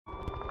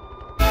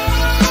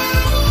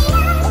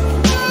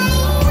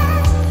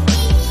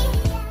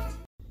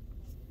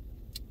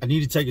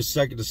need to take a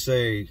second to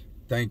say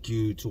thank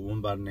you to a woman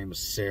by the name of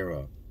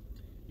Sarah,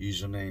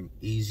 username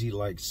Easy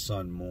Like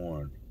Sun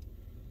Morn,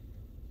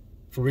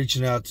 for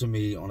reaching out to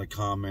me on a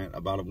comment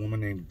about a woman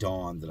named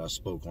Dawn that I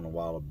spoke on a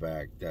while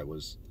back that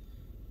was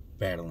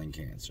battling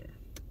cancer.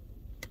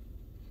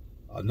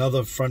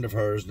 Another friend of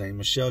hers named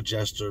Michelle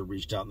Jester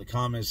reached out in the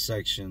comments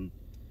section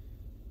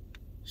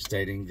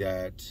stating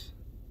that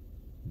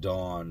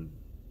Dawn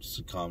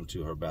succumbed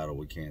to her battle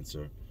with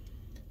cancer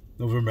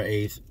November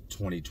 8th,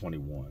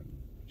 2021.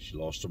 She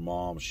lost her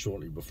mom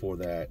shortly before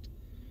that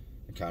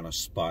and kind of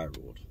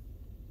spiraled.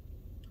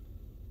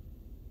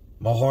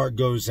 My heart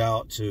goes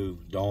out to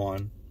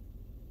Dawn,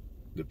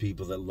 the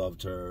people that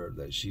loved her,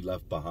 that she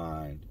left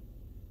behind.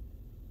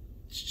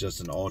 It's just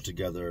an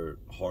altogether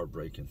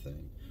heartbreaking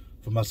thing.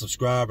 For my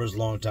subscribers,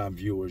 longtime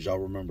viewers, y'all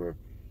remember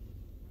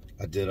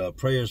I did a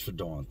prayers for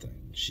Dawn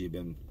thing. She had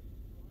been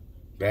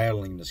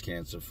battling this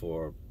cancer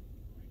for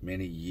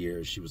many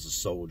years. She was a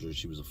soldier.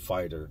 She was a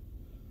fighter.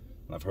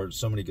 And I've heard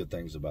so many good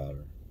things about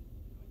her.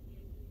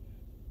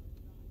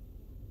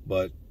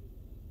 But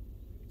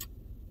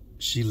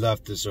she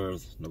left this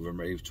earth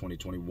November 8th,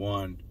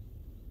 2021.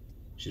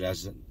 She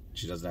doesn't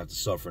have to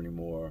suffer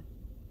anymore.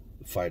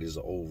 The fight is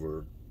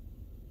over.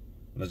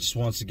 And I just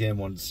once again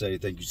wanted to say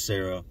thank you,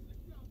 Sarah.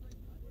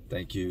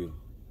 Thank you,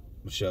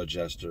 Michelle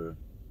Jester.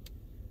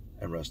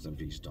 And rest in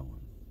peace,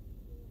 Dawn.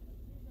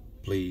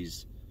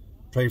 Please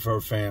pray for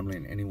her family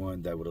and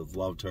anyone that would have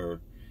loved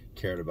her,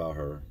 cared about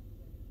her.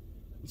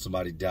 When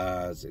somebody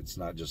dies, it's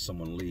not just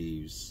someone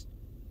leaves.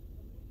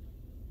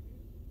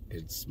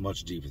 It's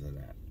much deeper than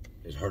that.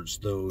 It hurts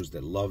those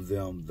that love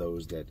them,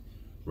 those that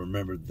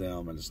remembered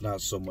them, and it's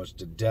not so much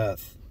the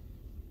death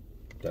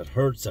that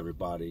hurts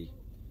everybody.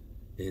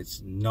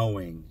 It's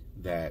knowing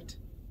that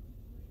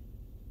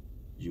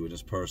you and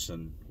this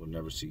person will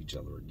never see each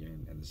other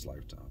again in this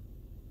lifetime.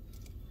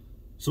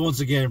 So once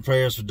again,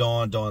 prayers for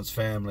Dawn, Dawn's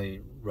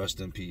family. Rest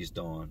in peace,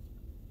 Dawn.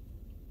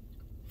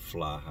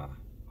 Fly high.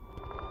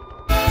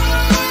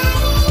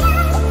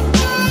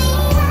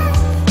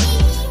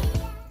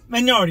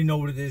 Man, you already know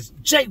what it is.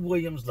 Jay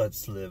Williams,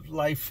 let's live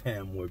life,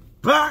 and we're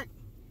back.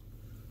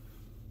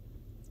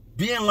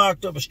 Being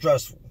locked up is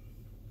stressful.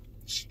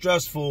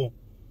 Stressful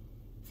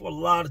for a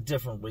lot of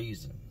different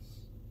reasons.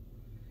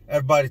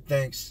 Everybody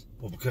thinks,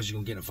 well, because you're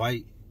going to get in a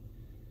fight,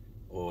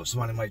 or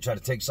somebody might try to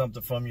take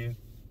something from you.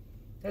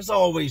 There's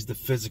always the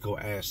physical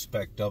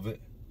aspect of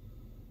it.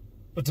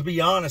 But to be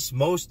honest,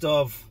 most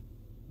of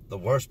the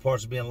worst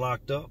parts of being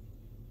locked up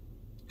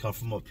come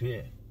from up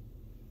here.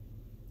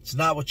 It's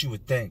not what you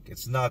would think.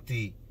 It's not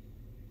the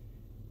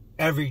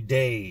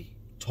everyday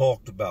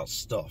talked about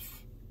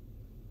stuff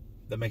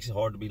that makes it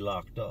hard to be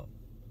locked up.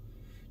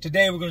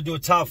 Today we're going to do a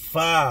top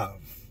 5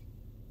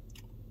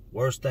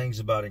 worst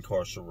things about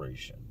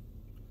incarceration.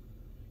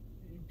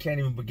 You can't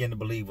even begin to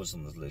believe what's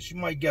on this list. You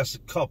might guess a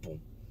couple,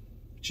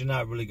 but you're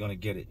not really going to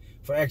get it.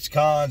 For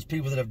ex-cons,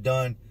 people that have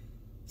done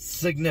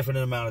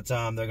significant amount of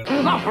time, they're going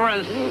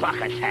to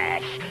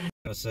succotash.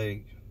 I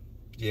say,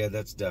 yeah,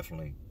 that's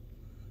definitely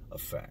a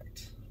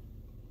fact.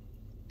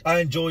 I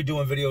enjoy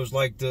doing videos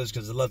like this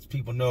because it lets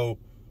people know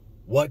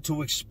what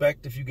to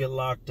expect if you get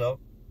locked up,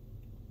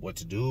 what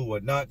to do,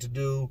 what not to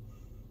do,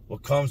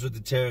 what comes with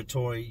the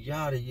territory,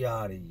 yada,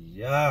 yada,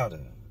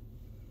 yada.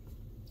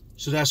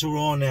 So that's what we're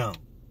on now.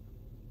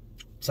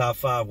 Top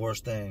 5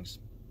 worst things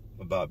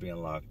about being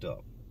locked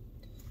up.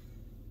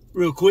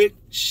 Real quick,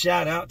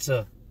 shout out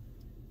to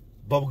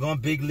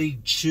Bubblegum Big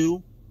League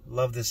Chew.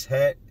 Love this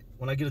hat.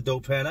 When I get a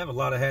dope hat, I have a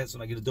lot of hats.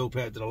 When I get a dope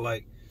hat that I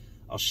like,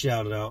 I'll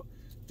shout it out.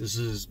 This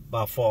is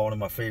by far one of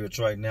my favorites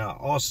right now.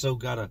 I also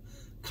got a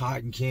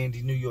cotton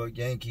candy New York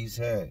Yankees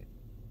hat.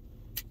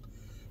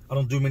 I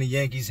don't do many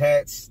Yankees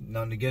hats.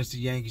 Nothing against the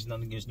Yankees,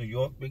 nothing against New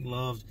York. Big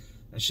love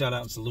and shout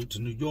out and salute to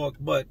New York,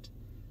 but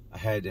I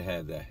had to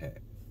have that hat.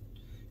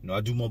 You know, I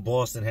do more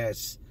Boston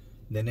hats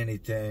than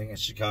anything and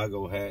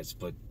Chicago hats,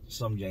 but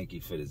some Yankee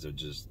fitteds are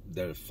just,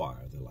 they're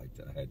fire. They're like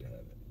that. I had to have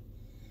it.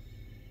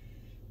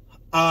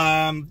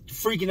 I'm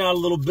freaking out a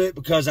little bit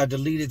because I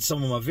deleted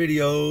some of my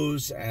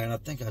videos, and I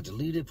think I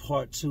deleted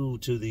part 2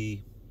 to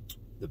the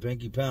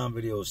Pinky Pound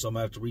video, so I'm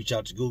going to have to reach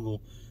out to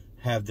Google,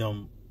 have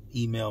them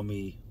email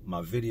me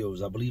my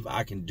videos. I believe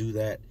I can do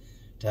that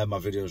to have my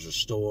videos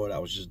restored. I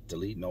was just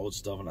deleting old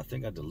stuff, and I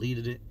think I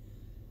deleted it.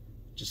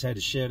 Just had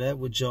to share that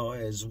with y'all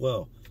as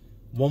well.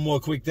 One more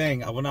quick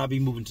thing. I will not be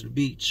moving to the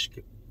beach.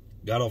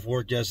 Got off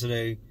work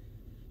yesterday,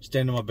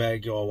 standing in my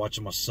backyard,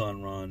 watching my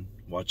son run.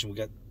 We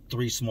got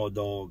 3 small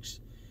dogs.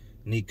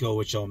 Nico,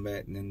 which y'all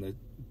met, and then the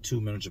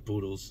 2 miniature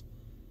poodles.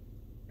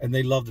 And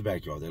they love the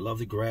backyard. They love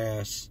the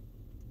grass.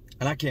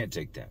 And I can't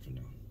take that from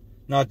them.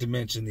 Not to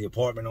mention the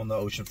apartment on the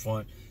ocean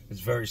front. It's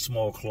very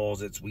small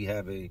closets. We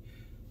have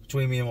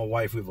between me and my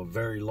wife, we have a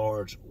very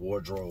large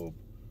wardrobe.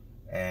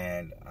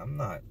 And I'm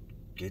not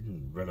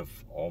getting rid of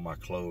all my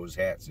clothes,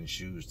 hats, and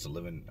shoes to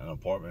live in an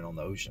apartment on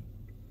the ocean.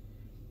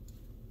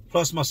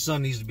 Plus, my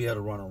son needs to be able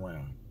to run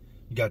around.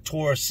 You got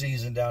tourist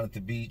season down at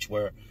the beach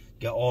where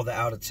you got all the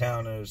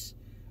out-of-towners.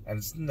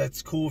 And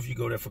that's cool if you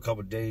go there for a couple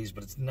of days,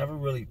 but it's never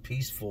really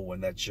peaceful when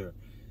that's your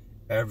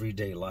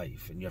everyday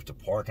life. And you have to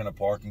park in a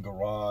parking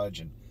garage,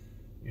 and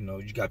you know,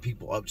 you got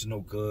people up to no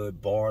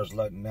good, bars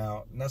letting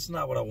out. And that's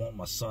not what I want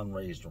my son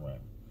raised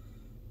around.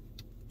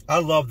 I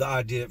love the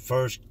idea at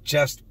first,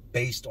 just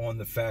based on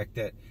the fact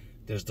that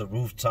there's the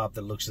rooftop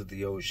that looks at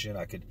the ocean.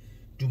 I could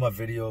do my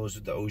videos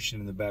with the ocean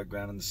in the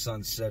background and the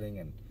sun setting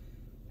and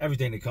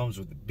everything that comes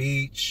with the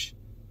beach.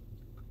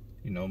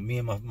 You know, me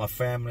and my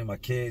family, my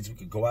kids, we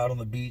could go out on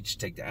the beach,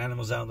 take the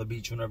animals out on the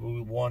beach whenever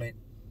we wanted.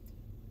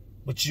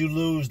 But you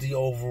lose the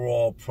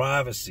overall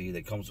privacy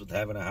that comes with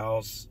having a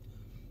house.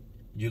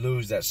 You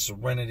lose that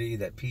serenity,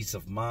 that peace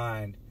of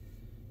mind.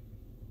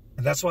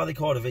 And that's why they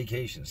call it a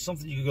vacation. It's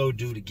something you can go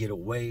do to get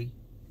away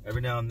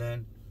every now and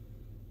then.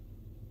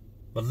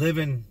 But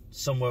living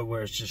somewhere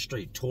where it's just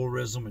straight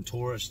tourism and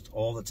tourists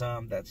all the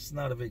time, that's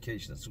not a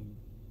vacation.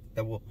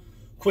 That will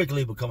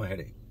quickly become a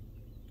headache.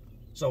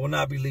 So I will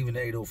not be leaving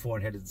the 804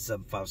 and headed to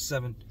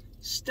 757.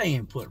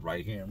 Staying put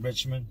right here in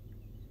Richmond.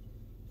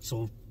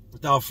 So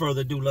without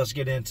further ado, let's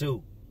get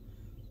into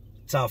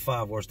top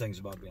 5 worst things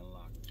about being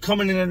locked.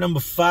 Coming in at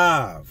number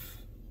 5,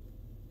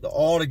 the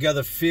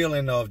altogether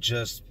feeling of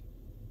just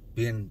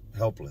being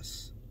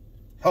helpless.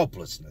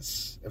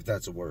 Helplessness, if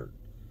that's a word.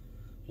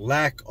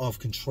 Lack of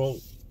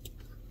control.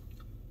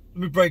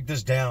 Let me break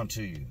this down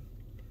to you.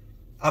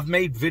 I've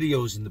made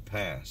videos in the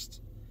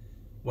past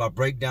where I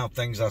break down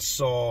things I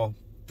saw,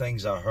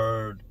 things I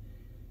heard,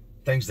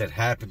 things that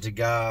happened to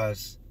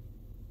guys,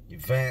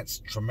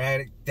 events,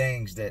 traumatic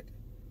things that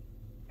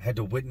I had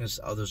to witness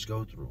others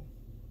go through.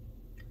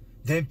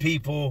 Then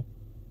people,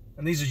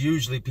 and these are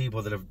usually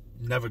people that have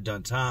never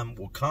done time,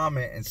 will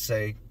comment and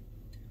say,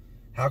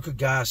 how could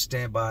guys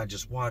stand by and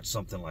just watch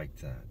something like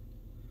that?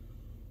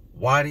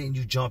 Why didn't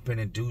you jump in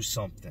and do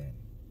something?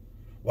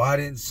 Why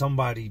didn't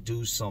somebody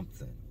do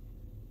something?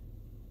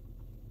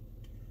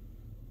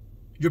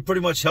 You're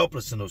pretty much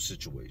helpless in those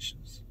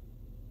situations.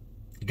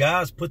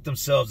 Guys put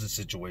themselves in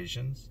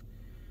situations,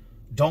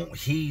 don't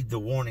heed the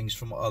warnings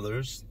from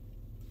others.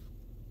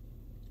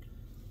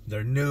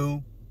 They're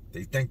new.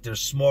 They think they're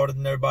smarter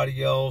than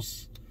everybody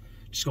else.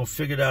 Just going to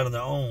figure it out on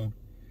their own.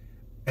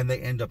 And they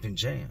end up in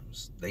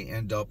jams. They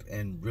end up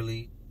in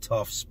really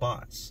tough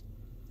spots.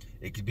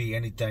 It could be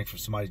anything from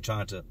somebody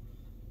trying to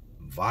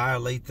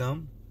violate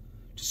them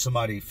to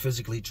somebody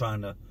physically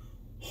trying to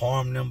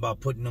harm them by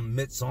putting them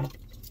mitts on them,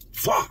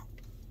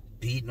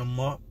 beating them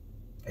up,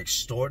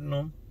 extorting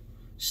them,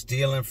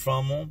 stealing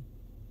from them,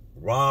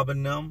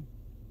 robbing them.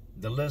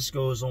 The list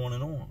goes on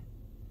and on.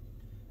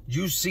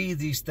 You see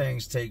these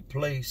things take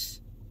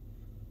place,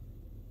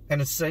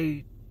 and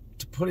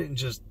to put it in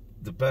just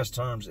the best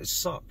terms, it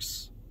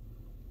sucks.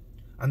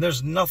 And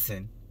there's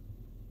nothing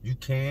you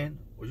can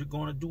or you're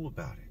going to do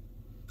about it.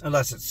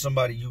 Unless it's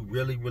somebody you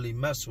really, really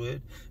mess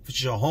with. If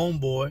it's your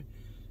homeboy,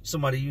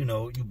 somebody, you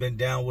know, you've been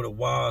down with a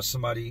while,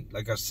 somebody,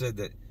 like I said,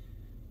 that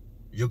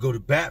you'll go to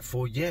bat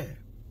for, yeah.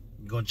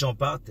 You're going to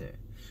jump out there.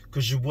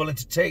 Because you're willing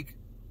to take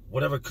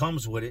whatever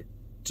comes with it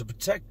to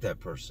protect that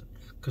person.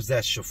 Because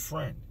that's your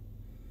friend.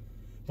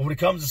 But when it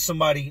comes to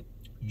somebody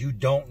you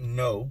don't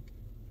know,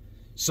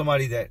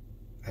 somebody that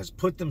has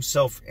put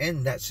themselves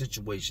in that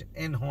situation,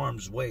 in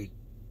harm's way,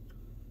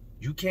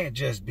 you can't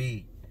just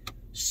be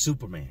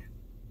Superman.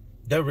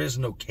 There is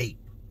no cape.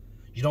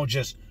 You don't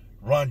just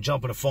run,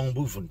 jump in a phone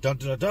booth and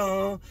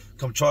dun-dun-dun-dun,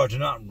 come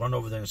charging out and run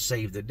over there and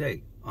save the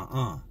day.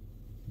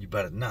 You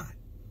better not.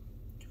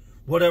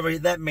 Whatever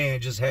that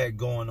man just had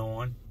going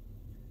on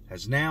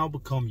has now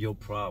become your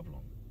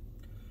problem.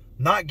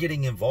 Not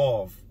getting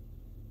involved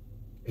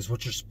is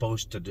what you're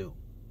supposed to do.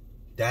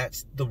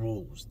 That's the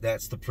rules.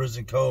 That's the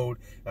prison code.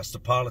 That's the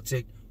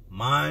politic.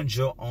 Mind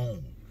your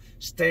own.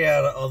 Stay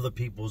out of other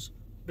people's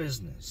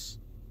business.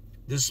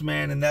 This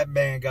man and that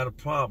man got a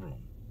problem.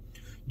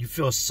 You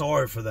feel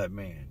sorry for that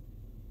man.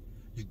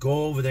 You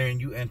go over there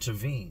and you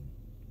intervene.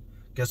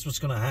 Guess what's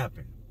going to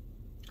happen?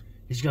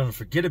 He's going to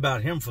forget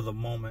about him for the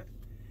moment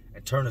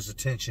and turn his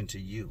attention to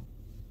you.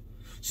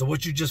 So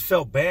what you just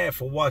felt bad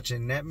for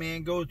watching that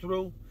man go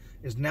through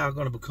is now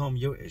going to become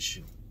your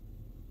issue.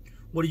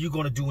 What are you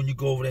going to do when you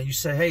go over there and you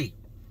say, hey,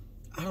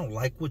 I don't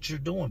like what you're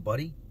doing,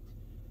 buddy?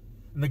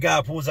 And the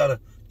guy pulls out a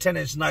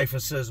 10-inch knife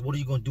and says, what are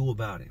you going to do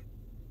about it?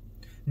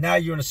 Now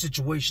you're in a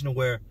situation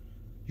where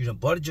you done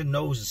butted your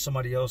nose in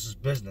somebody else's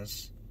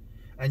business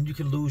and you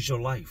can lose your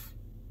life.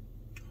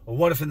 Or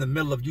what if in the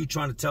middle of you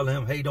trying to tell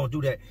him, hey, don't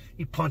do that,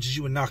 he punches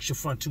you and knocks your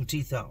front 2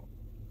 teeth out?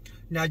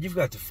 Now you've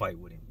got to fight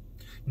with him.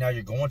 Now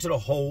you're going to the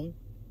hole.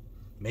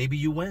 Maybe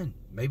you win.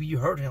 Maybe you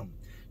hurt him.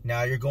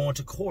 Now you're going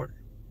to court.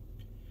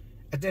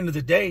 At the end of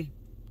the day,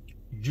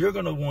 you're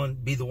going to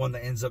be the one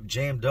that ends up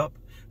jammed up.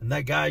 And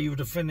that guy you were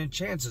defending,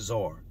 chances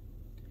are,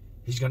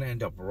 he's going to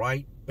end up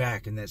right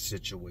back in that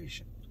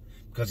situation.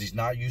 Because he's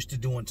not used to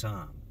doing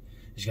time.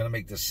 He's going to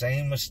make the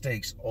same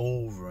mistakes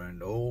over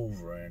and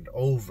over and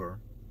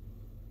over.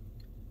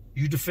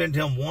 You defend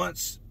him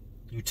once,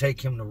 you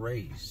take him to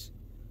raise.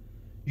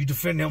 You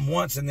defend him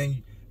once and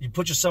then you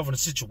put yourself in a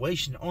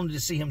situation only to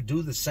see him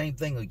do the same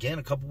thing again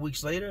a couple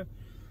weeks later.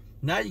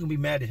 Now you're going to be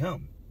mad at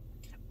him.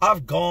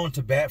 I've gone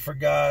to bat for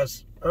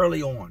guys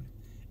early on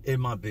in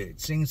my bed.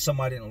 Seeing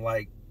somebody I didn't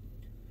like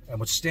and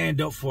would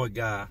stand up for a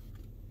guy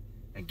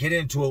and get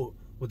into it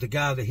with the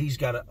guy that he's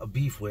got a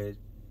beef with.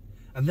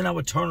 And then I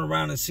would turn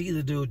around and see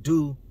the dude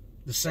do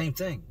the same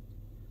thing.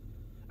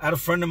 I had a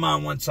friend of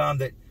mine one time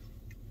that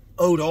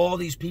owed all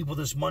these people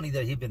this money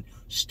that he'd been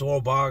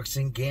store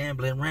boxing,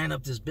 gambling, ran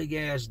up this big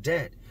ass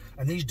debt.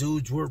 And these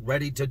dudes were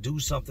ready to do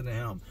something to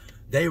him.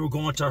 They were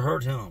going to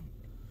hurt him.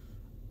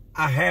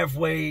 I'm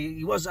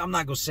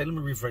not going to say, let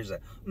me rephrase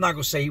that. I'm not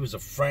going to say he was a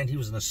friend. He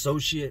was an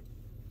associate.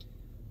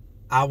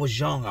 I was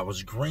young. I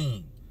was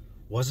green.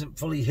 Wasn't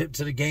fully hip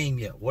to the game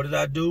yet. What did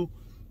I do?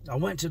 I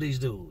went to these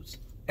dudes.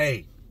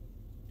 Hey,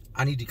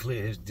 I need to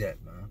clear his debt,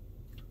 man.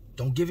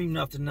 Don't give him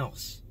nothing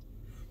else.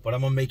 But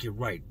I'm going to make it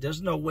right.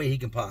 There's no way he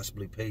can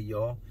possibly pay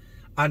y'all.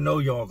 I know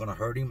y'all going to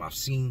hurt him. I've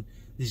seen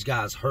these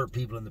guys hurt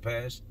people in the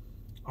past.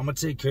 I'm going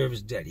to take care of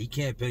his debt. He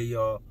can't pay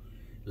y'all.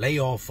 Lay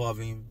off of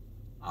him.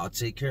 I'll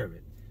take care of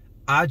it.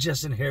 I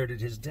just inherited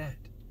his debt.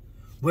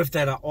 With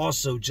that, I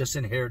also just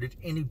inherited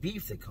any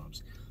beef that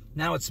comes.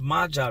 Now it's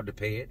my job to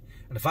pay it.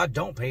 And if I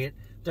don't pay it,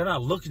 they're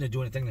not looking to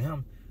do anything to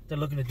him. They're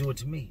looking to do it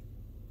to me.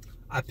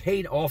 I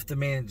paid off the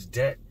man's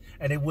debt,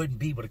 and it wouldn't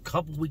be but a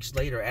couple weeks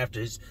later,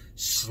 after his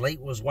slate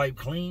was wiped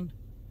clean,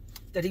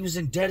 that he was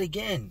in debt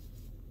again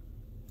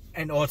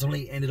and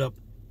ultimately ended up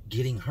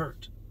getting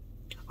hurt.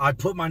 I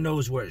put my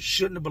nose where it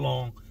shouldn't have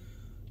belonged,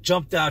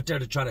 jumped out there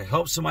to try to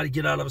help somebody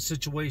get out of a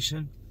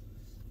situation,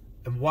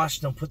 and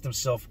watched them put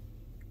themselves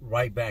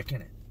right back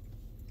in it.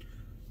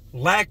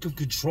 Lack of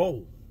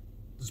control.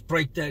 Let's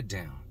break that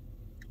down.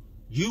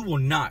 You will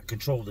not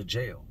control the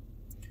jail.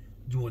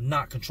 You will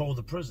not control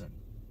the prison.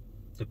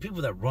 The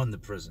people that run the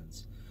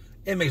prisons.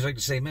 Inmates like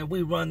to say, man,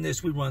 we run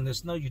this, we run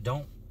this. No, you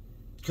don't.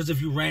 Because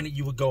if you ran it,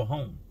 you would go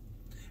home.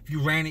 If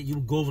you ran it, you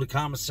would go over to the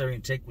commissary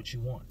and take what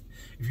you want.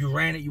 If you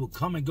ran it, you would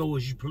come and go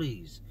as you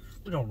please.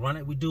 We don't run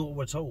it, we do what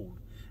we're told.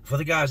 For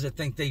the guys that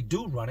think they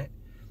do run it,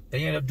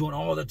 they end up doing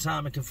all the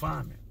time in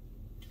confinement.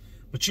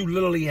 But you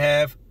literally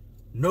have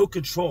no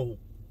control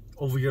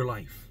over your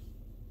life.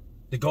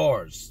 The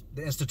guards,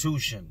 the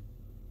institution,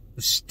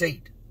 the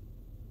state,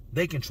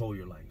 they control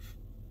your life.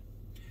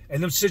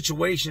 And them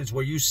situations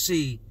where you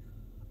see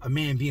a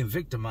man being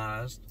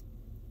victimized,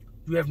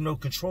 you have no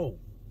control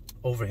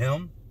over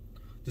him,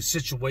 the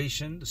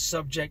situation, the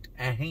subject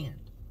at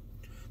hand.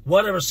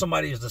 Whatever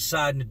somebody is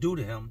deciding to do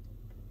to him,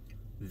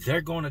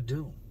 they're going to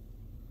do.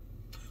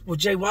 Well,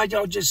 Jay, why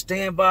y'all just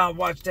stand by and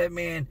watch that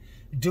man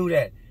do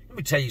that? Let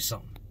me tell you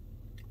something.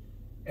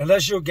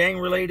 Unless you're gang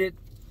related,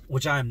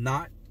 which I am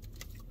not,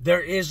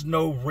 there is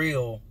no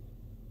real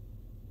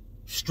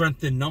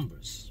strength in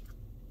numbers.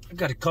 I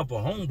got a couple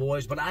of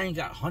homeboys, but I ain't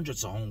got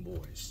hundreds of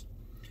homeboys.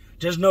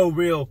 There's no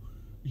real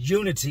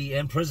unity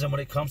in prison when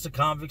it comes to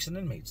convicts and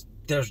inmates.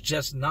 There's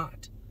just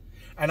not.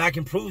 And I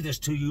can prove this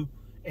to you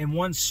in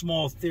one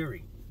small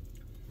theory.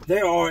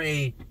 There are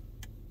a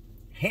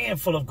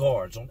handful of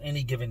guards on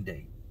any given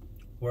day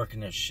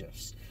working their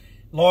shifts.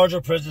 Larger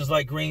prisons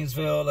like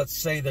Greensville, let's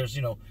say there's,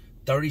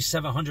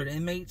 3,700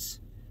 inmates.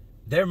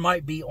 There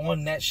might be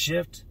on that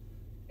shift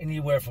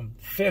anywhere from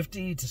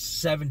 50 to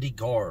 70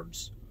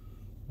 guards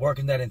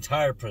working that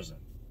entire prison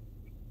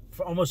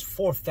for almost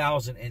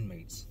 4,000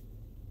 inmates.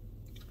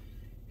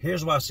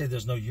 Here's why I say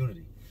there's no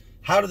unity.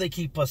 How do they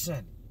keep us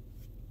in?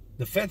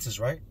 The fences,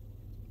 right?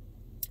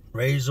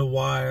 Razor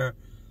wire,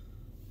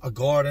 a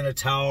guard in a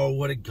tower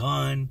with a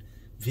gun,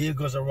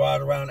 vehicles that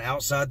ride around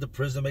outside the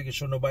prison making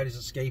sure nobody's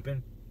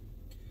escaping.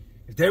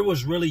 If there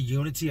was really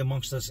unity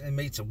amongst us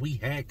inmates and we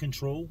had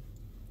control,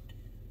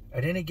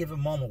 at any given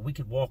moment we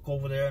could walk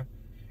over there,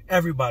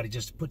 everybody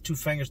just put 2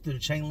 fingers through the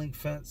chain link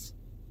fence,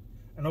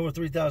 and over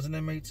 3,000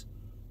 inmates,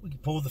 we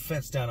could pull the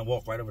fence down and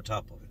walk right over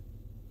top of it.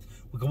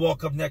 We could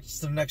walk up next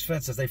to the next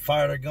fence as they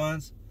fire their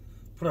guns,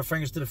 put our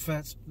fingers to the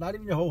fence, not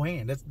even your whole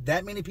hand. That's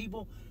that many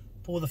people,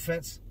 pull the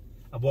fence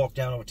and walk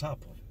down over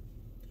top of it.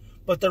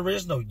 But there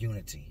is no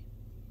unity.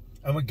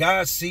 And when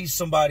guys see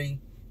somebody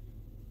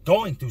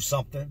going through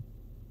something,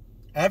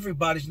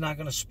 everybody's not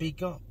going to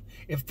speak up.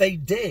 If they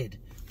did,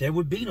 there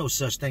would be no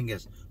such thing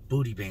as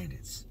booty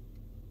bandits.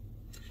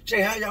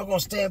 Jay, how y'all going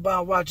to stand by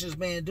and watch this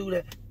man do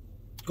that?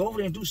 Go over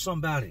there and do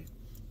something about it.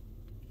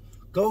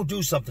 Go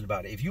do something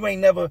about it. If you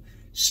ain't never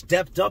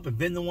stepped up and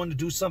been the one to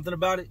do something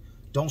about it,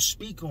 don't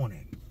speak on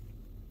it.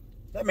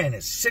 That man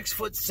is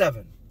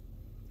 6'7",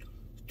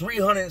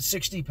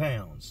 360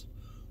 pounds.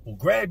 Will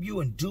grab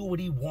you and do what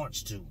he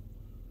wants to.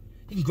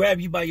 He can grab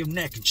you by your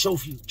neck and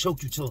choke you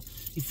till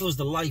he feels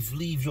the life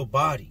leave your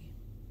body.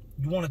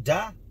 You want to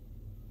die?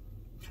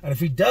 And if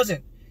he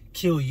doesn't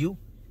kill you,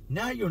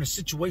 now you're in a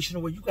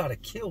situation where you got to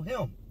kill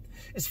him.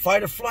 It's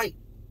fight or flight.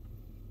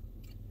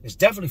 It's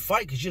definitely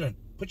fight because you done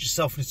put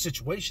yourself in a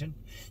situation.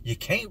 You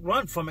can't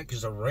run from it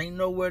because there ain't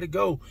nowhere to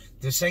go.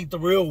 This ain't the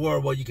real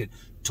world where you can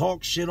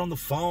talk shit on the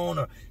phone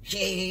or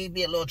hey,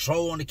 be a little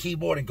troll on the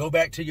keyboard and go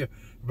back to your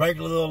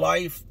regular little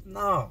life.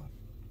 No.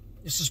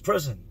 This is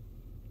prison.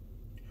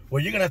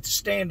 Where you're going to have to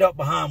stand up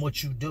behind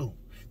what you do.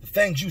 The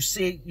things you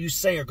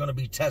say are going to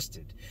be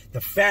tested.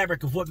 The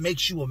fabric of what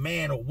makes you a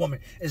man or woman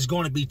is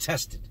going to be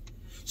tested.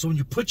 So when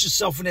you put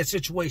yourself in that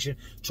situation,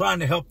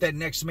 trying to help that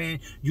next man,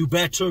 you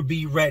better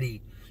be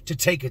ready to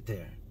take it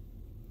there.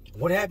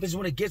 What happens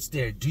when it gets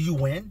there? Do you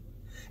win?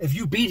 If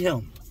you beat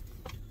him,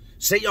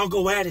 say y'all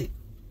go at it.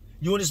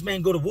 You and this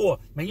man go to war.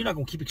 Man, you're not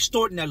going to keep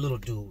extorting that little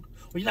dude. Or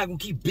you're not going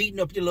to keep beating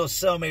up your little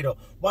cellmate. Or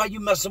why are you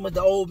messing with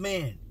the old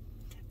man?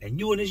 And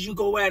you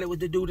go at it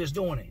with the dude that's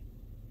doing it.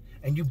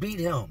 And you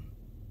beat him.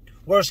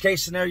 Worst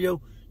case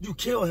scenario, you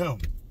kill him.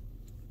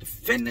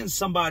 Defending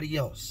somebody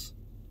else.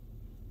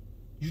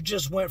 You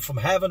just went from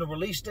having a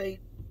release date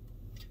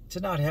to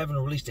not having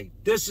a release date.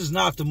 This is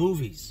not the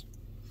movies.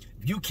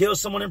 If you kill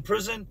someone in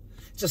prison,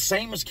 it's the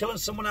same as killing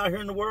someone out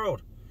here in the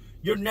world.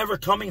 You're never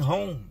coming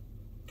home.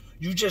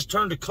 You just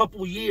turned a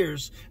couple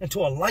years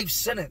into a life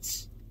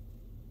sentence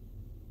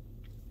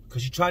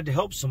because you tried to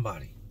help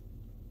somebody.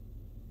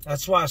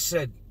 That's why I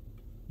said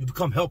you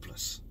become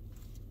helpless.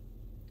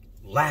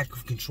 Lack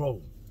of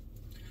control.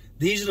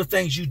 These are the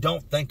things you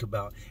don't think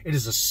about. It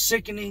is a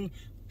sickening,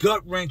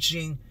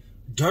 gut-wrenching,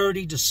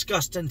 dirty,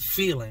 disgusting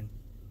feeling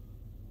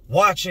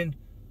watching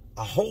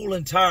a whole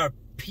entire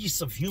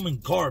piece of human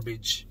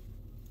garbage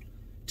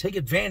take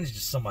advantage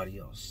of somebody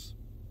else,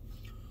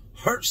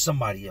 hurt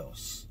somebody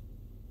else,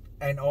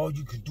 and all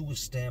you can do is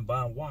stand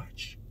by and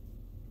watch.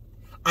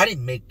 I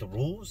didn't make the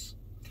rules.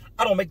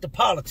 I don't make the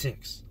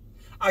politics.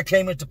 I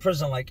came into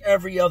prison like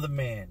every other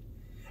man,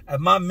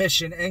 and my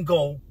mission and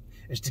goal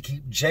is to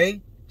keep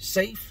Jay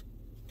safe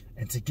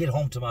and to get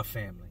home to my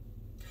family.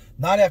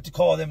 Not have to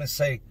call them and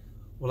say,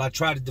 well, I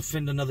tried to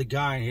defend another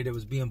guy in here that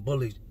was being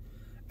bullied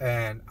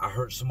and I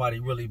hurt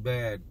somebody really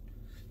bad.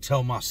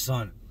 Tell my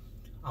son,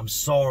 I'm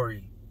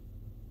sorry,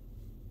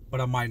 but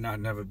I might not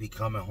never be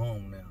coming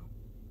home now.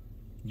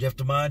 You have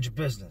to mind your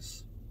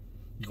business.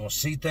 You're going to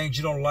see things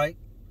you don't like.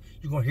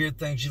 You're going to hear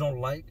things you don't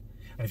like.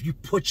 And if you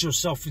put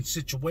yourself in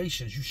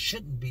situations you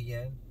shouldn't be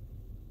in,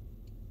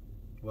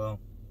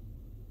 well,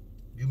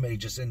 you may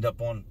just end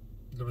up on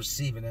the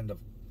receiving end of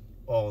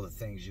all the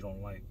things you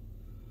don't like.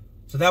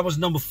 So that was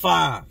number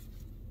 5.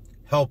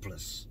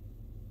 Helpless.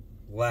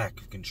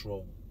 Lack of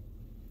control.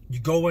 You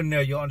go in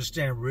there, you'll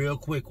understand real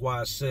quick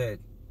why I said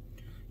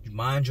you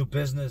mind your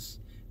business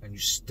and you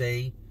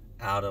stay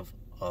out of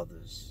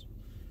others.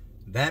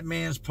 That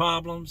man's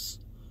problems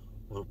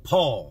will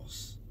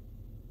pause.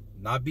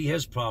 Not be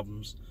his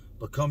problems,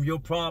 become your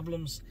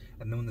problems.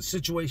 And then when the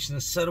situation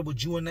is settled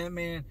with you and that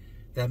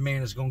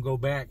man is going to go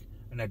back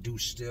and that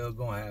dude's still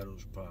going to have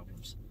those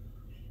problems.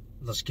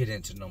 Let's get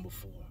into number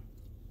 4.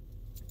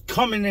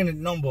 Coming in at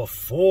number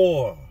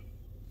 4,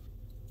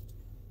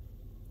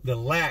 the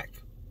lack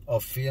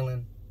of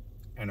feeling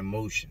and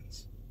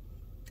emotions.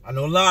 I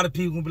know a lot of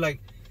people gonna be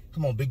like,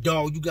 come on, big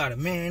dog, you gotta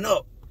man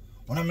up.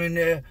 When I'm in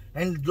there,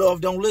 and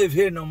love don't live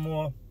here no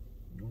more.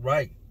 You're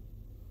right.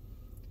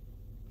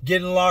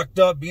 Getting locked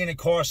up, being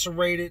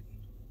incarcerated,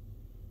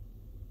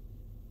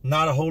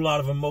 not a whole lot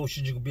of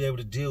emotions you can be able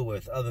to deal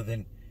with other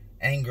than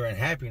anger and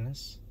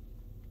happiness.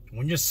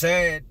 When you're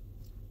sad,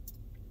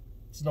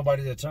 there's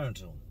nobody to turn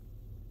to.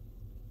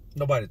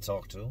 Nobody to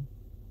talk to.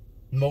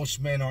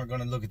 Most men aren't going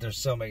to look at their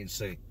cellmate and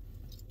say,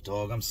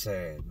 dog, I'm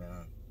sad,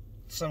 man.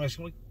 Cellmate's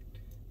going,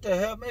 what the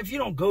hell, man? If you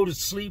don't go to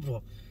sleep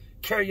or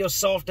carry your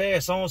soft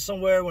ass on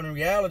somewhere, when in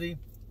reality,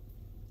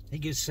 he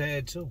gets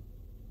sad too.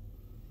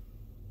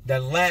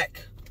 That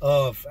lack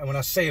of, and when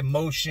I say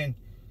emotion,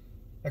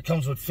 that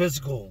comes with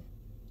physical,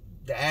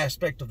 the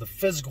aspect of the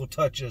physical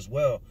touch as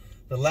well.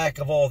 The lack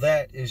of all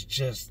that is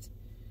just,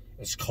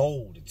 it's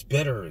cold, it's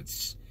bitter,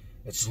 it's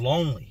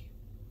lonely.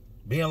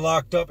 Being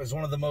locked up is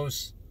one of the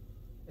most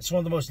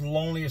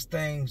loneliest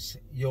things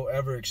you'll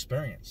ever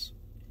experience.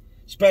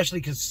 Especially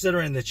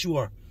considering that you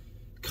are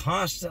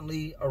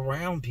constantly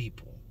around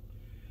people.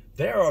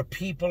 There are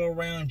people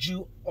around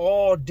you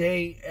all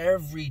day,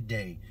 every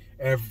day.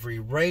 Every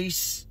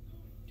race,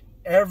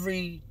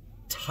 every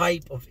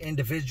type of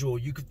individual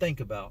you could think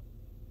about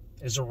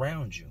is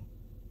around you.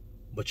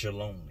 But you're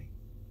lonely.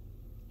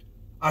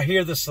 I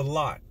hear this a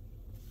lot.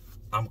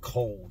 I'm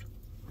cold.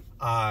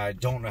 I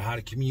don't know how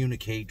to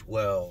communicate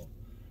well.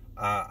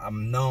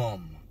 I'm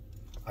numb.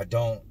 I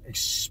don't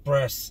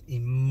express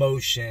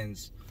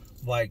emotions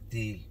like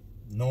the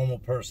normal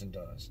person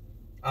does.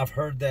 I've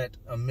heard that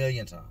a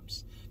million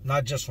times.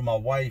 Not just from my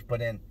wife,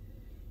 but in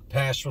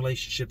past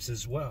relationships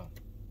as well.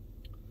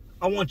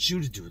 I want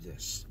you to do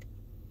this.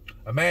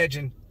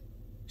 Imagine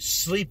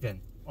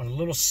sleeping on a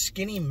little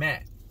skinny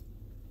mat,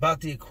 about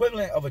the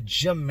equivalent of a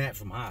gym mat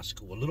from high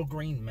school, a little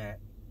green mat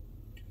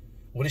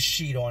with a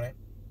sheet on it,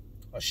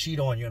 a sheet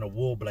on you and a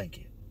wool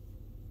blanket.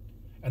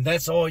 And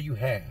that's all you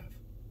have.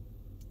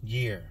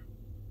 Year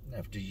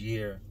after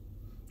year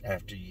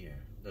after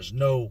year. There's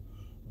no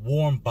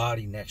warm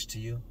body next to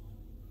you.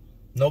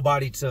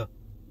 Nobody to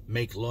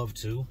make love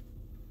to.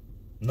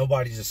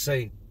 Nobody to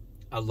say,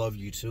 I love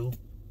you to.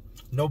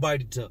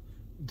 Nobody to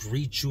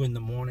greet you in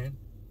the morning.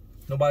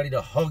 Nobody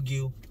to hug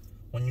you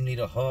when you need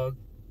a hug.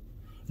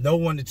 No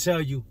one to tell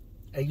you,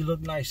 hey, you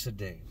look nice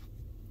today.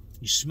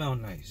 You smell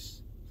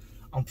nice.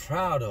 I'm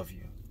proud of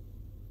you.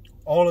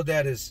 All of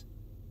that is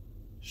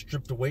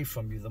stripped away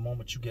from you the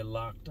moment you get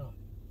locked up.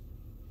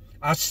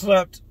 I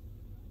slept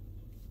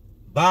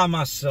by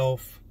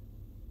myself,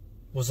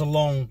 was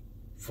alone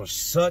for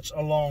such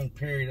a long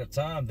period of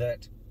time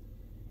that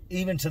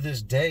even to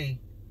this day,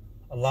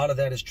 a lot of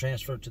that is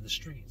transferred to the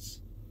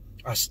streets.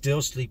 I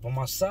still sleep on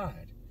my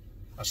side.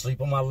 I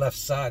sleep on my left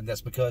side. And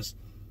that's because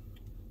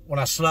when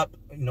I slept,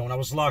 when I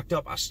was locked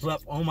up, I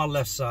slept on my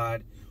left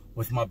side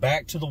with my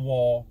back to the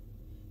wall.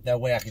 That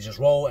way I could just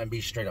roll and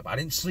be straight up. I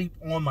didn't sleep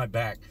on my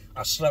back.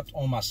 I slept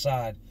on my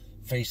side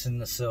facing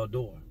the cell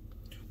door.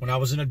 When I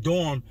was in a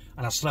dorm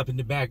and I slept in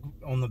the back,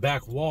 on the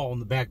back wall, on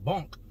the back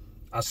bunk,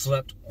 I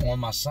slept on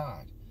my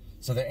side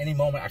so that any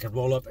moment I could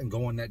roll up and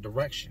go in that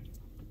direction.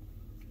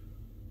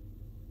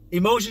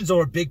 Emotions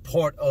are a big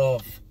part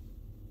of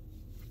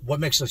what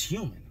makes us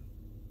human.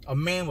 A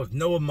man with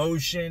no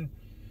emotion,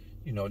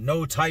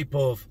 no type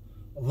of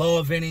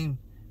love in him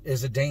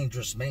is a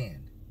dangerous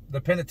man. The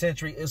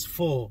penitentiary is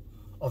full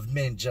of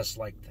men just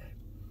like that.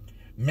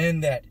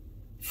 Men that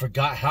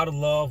forgot how to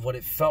love, what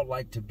it felt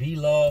like to be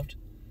loved,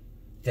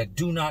 that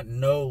do not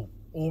know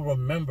or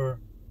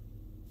remember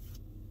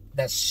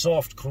that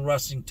soft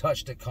caressing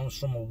touch that comes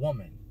from a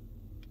woman.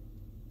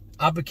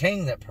 I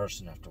became that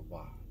person after a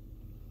while.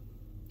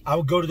 I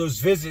would go to those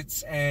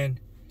visits and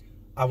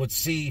I would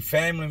see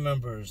family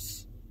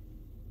members,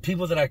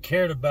 people that I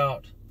cared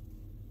about,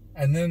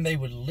 and then they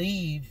would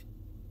leave,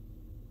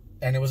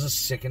 and it was a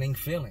sickening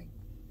feeling.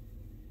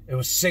 It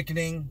was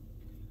sickening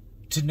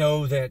to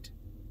know that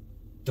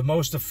the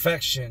most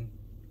affection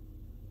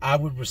I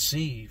would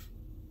receive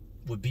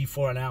would be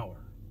for an hour,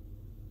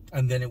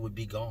 and then it would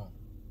be gone.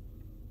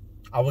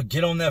 I would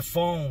get on that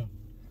phone,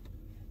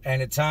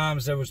 and at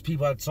times there was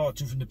people I'd talked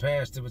to from the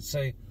past that would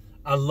say,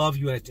 "I love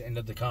you" at the end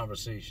of the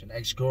conversation,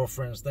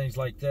 ex-girlfriends, things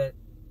like that.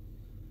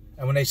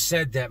 And when they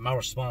said that, my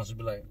response would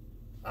be like,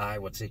 "I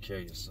will take care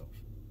of yourself."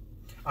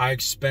 I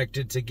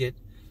expected to get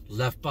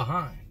left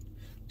behind,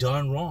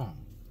 done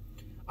wrong.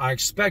 I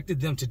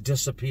expected them to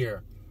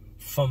disappear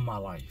from my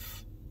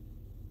life.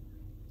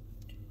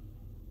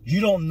 You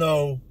don't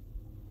know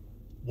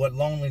what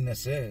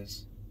loneliness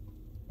is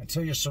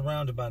until you're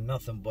surrounded by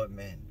nothing but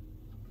men.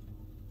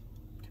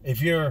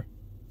 If you're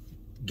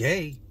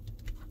gay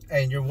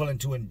and you're willing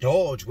to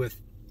indulge with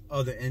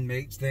other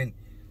inmates, then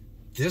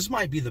this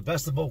might be the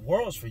best of both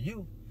worlds for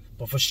you.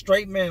 But for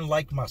straight men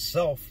like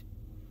myself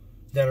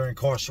that are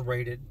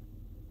incarcerated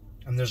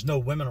and there's no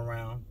women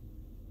around,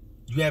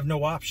 you have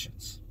no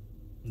options.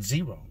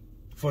 Zero.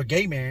 For a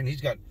gay man,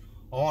 he's got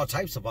all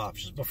types of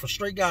options. But for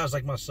straight guys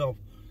like myself,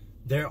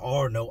 there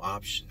are no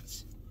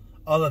options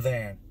other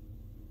than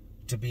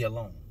to be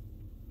alone.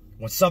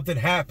 When something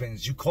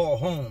happens, you call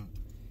home,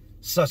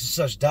 such and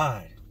such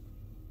died.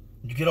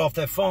 You get off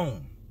that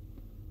phone.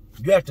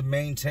 You have to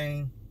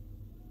maintain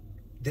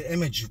the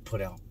image you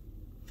put out.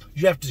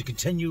 You have to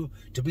continue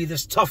to be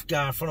this tough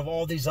guy in front of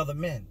all these other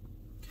men.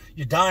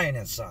 You're dying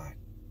inside.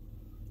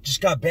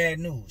 Just got bad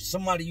news.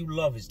 Somebody you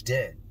love is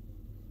dead.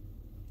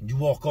 You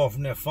walk off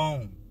from that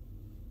phone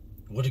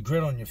with a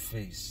grin on your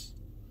face.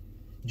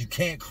 You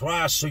can't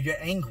cry, so you're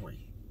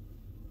angry.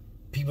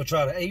 People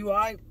try to, "Hey, you all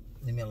right?"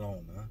 Leave me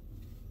alone, man.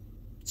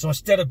 So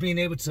instead of being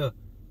able to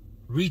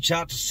reach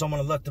out to someone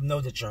and let them know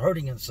that you're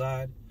hurting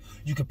inside,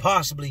 you could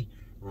possibly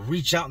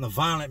reach out in a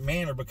violent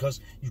manner because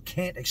you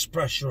can't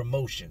express your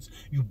emotions.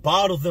 You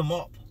bottle them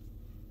up.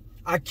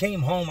 I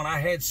came home and I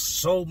had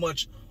so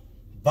much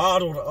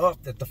bottled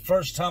up that the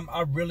first time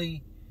I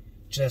really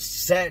just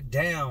sat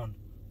down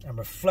and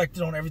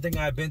reflected on everything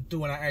I've been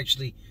through and I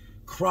actually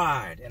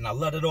cried and I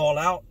let it all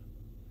out,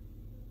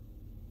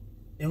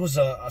 it was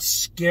a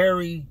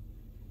scary,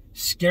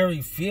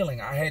 scary feeling.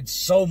 I had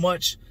so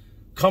much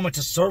coming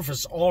to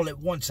surface all at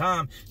one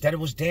time that it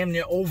was damn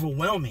near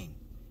overwhelming.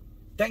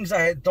 Things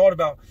I had thought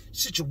about,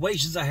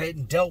 situations I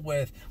hadn't dealt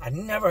with, I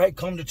never had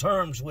come to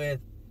terms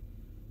with.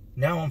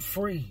 Now I'm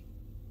free.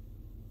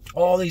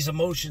 All these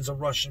emotions are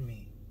rushing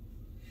me.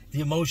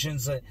 The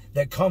emotions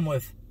that come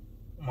with,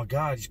 "Oh my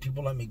God, these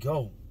people let me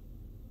go.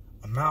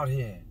 I'm out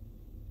here.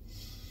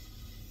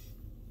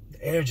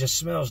 The air just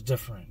smells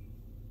different.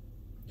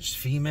 There's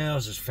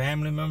females, there's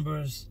family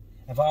members.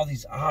 I have all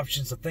these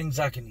options of things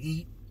I can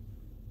eat."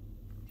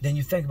 Then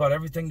you think about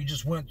everything you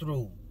just went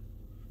through,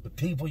 the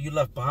people you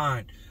left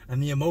behind,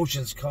 and the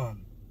emotions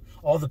come.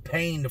 All the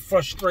pain, the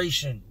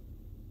frustration,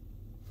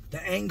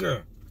 the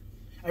anger,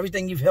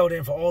 everything you've held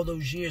in for all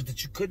those years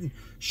that you couldn't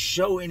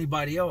show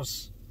anybody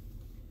else.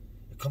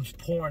 It comes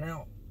pouring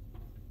out.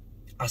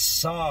 I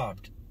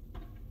sobbed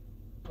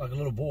like a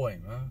little boy,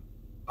 man.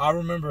 I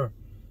remember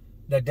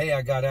that day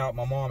I got out,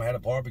 my mom had a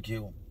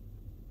barbecue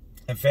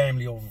and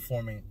family over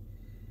for me.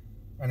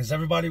 And as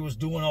everybody was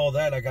doing all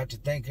that, I got to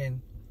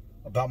thinking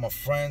about my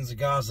friends, the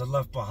guys I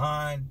left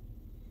behind,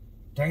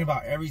 thinking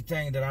about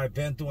everything that I've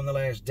been through in the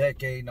last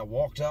decade. And I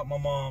walked out my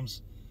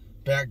mom's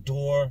back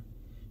door,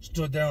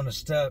 stood there on the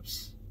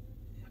steps,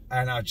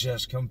 and I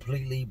just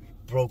completely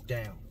broke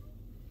down.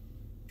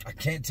 I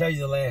can't tell you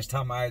the last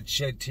time I had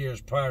shed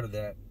tears prior to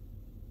that.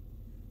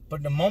 But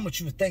in the moment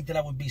you would think that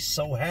I would be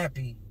so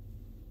happy,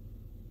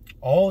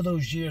 all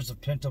those years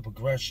of pent-up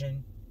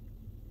aggression,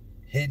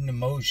 hidden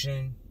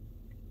emotion,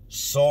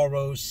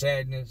 sorrow,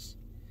 sadness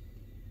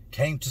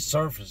came to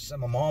surface.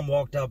 And my mom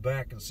walked out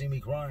back and see me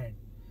crying.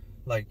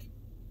 Like,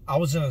 I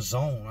was in a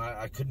zone.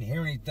 I couldn't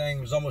hear anything.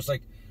 It was almost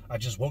like I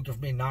just woke up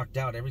from being knocked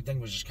out.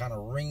 Everything was just kind of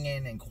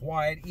ringing and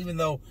quiet. Even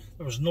though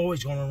there was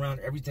noise going around,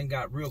 everything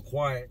got real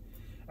quiet.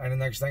 And the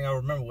next thing I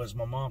remember was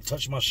my mom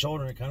touched my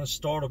shoulder and it kind of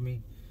startled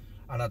me.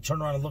 And I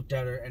turned around and looked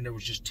at her, and there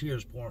was just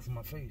tears pouring from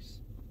my face.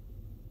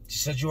 She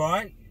said, "You all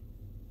right?"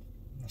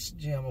 I said,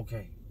 "Yeah, I'm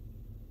okay."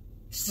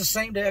 It's the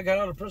same day I got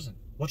out of prison.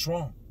 What's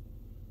wrong?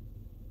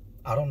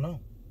 I don't know.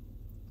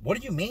 What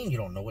do you mean you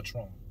don't know what's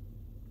wrong?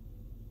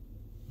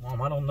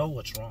 Mom, I don't know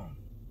what's wrong.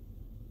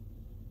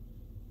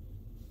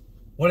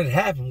 What had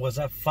happened was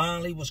I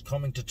finally was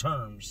coming to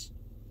terms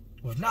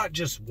with not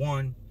just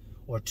one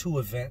or two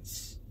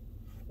events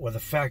or the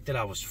fact that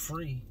I was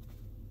free.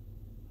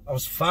 I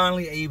was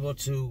finally able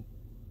to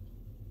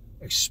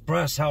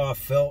express how I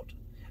felt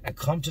and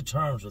come to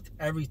terms with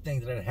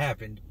everything that had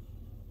happened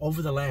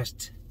over the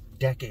last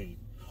decade,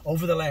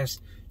 over the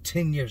last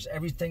 10 years,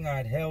 everything I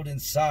had held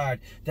inside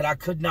that I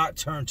could not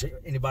turn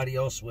to anybody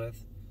else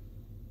with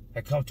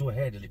had come to a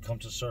head, it had come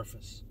to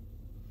surface.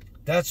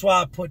 That's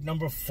why I put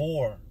number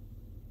 4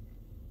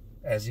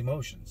 as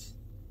emotions.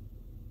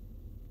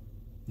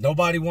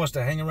 Nobody wants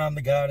to hang around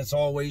the guy that's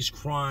always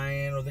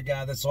crying or the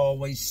guy that's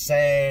always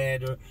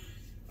sad or,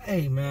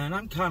 "Hey, man,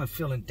 I'm kind of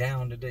feeling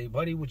down today,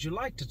 buddy. Would you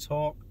like to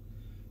talk?"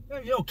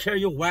 You don't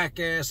carry your whack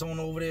ass on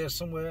over there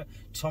somewhere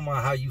talking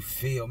about how you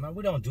feel, man.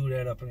 We don't do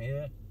that up in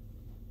here.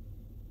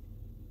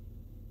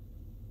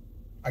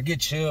 I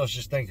get chills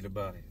just thinking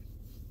about it.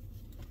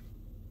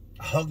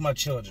 I hug my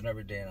children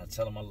every day and I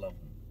tell them I love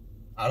them.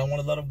 I don't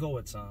want to let them go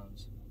at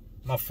times.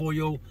 My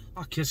 4-year-old,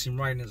 I'll kiss him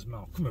right in his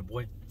mouth. Come here,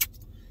 boy.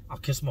 I'll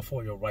kiss my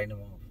 4-year-old right in the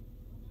mouth.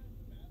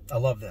 I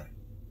love that.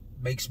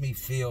 Makes me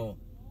feel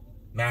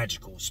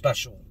magical,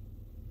 special.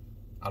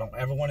 I don't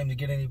ever want him to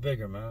get any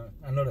bigger, man.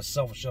 I know that's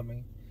selfish of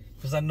me,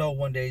 because I know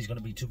one day he's going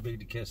to be too big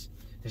to kiss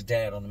his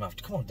dad on the mouth.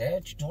 "Come on, Dad,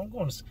 what you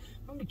doing?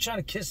 I'm be trying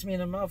to kiss me in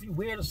the mouth. You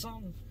weird or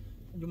something?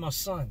 You're my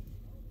son."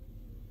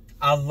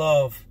 I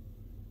love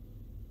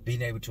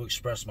being able to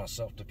express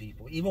myself to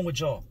people, even with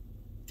y'all.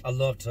 I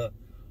love to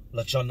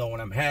let y'all know when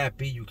I'm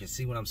happy. You can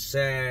see when I'm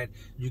sad.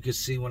 You can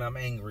see when I'm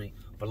angry.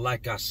 But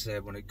like I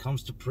said, when it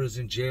comes to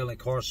prison, jail,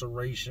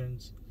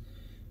 incarcerations,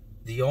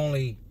 the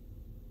only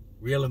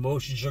real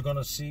emotions you're going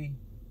to see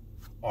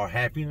are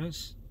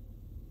happiness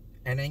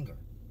and anger.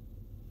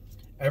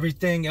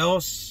 Everything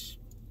else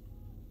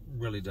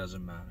really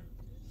doesn't matter.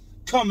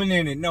 Coming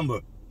in at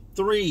number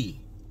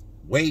 3,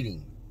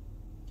 waiting.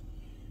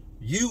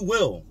 You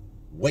will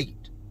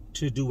wait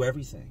to do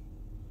everything.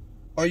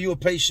 Are you a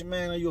patient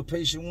man? Are you a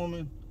patient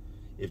woman?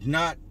 If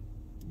not,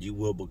 you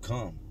will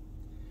become.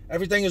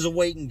 Everything is a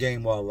waiting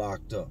game while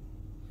locked up.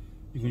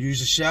 You can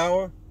use a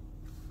shower.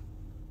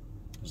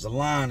 There's a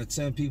line of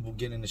 10 people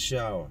getting in the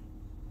shower.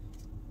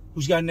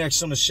 Who's got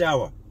next on the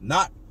shower?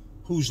 Not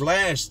who's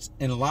last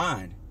in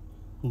line,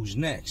 who's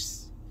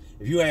next.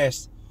 If you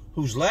ask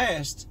who's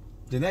last,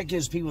 then that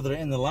gives people that are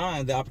in the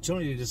line the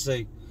opportunity to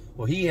say,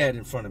 "Well, he had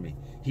in front of me.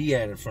 He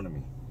had in front of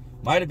me."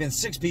 Might have been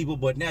 6 people,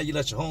 but now you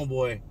let your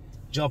homeboy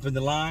jump in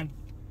the line.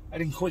 I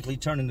didn't quickly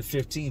turn into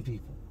 15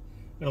 people.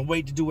 You're going to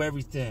wait to do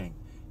everything.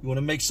 You want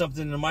to make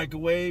something in the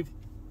microwave?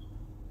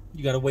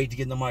 You got to wait to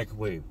get in the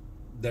microwave.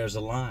 There's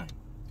a line.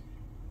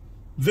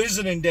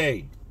 Visiting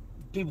day.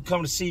 People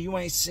come to see you. You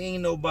ain't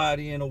seen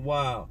nobody in a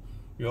while.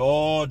 You're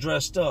all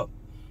dressed up.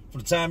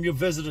 From the time your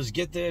visitors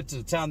get there to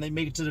the time they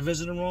make it to the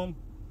visiting room,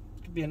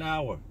 it could be an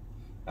hour,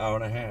 hour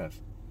and a half.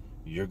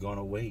 You're going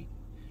to wait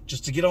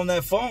just to get on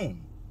that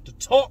phone, to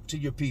talk to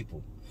your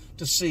people,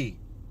 to see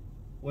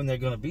when they're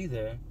going to be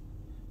there.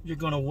 You're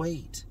going to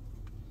wait.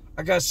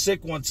 I got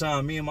sick one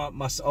time. Me and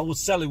my old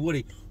Sally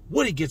Woody.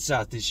 Woody gets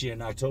out this year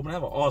in October. I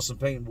have an awesome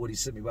painting Woody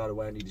sent me, by the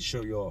way. I need to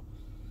show y'all.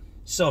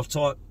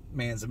 Self-taught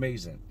man's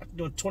amazing. After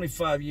doing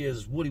 25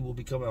 years, Woody will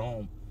be coming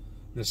home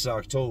this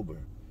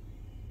October.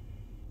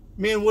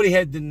 Me and Woody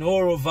had the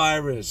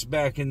norovirus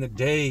back in the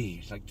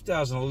day, like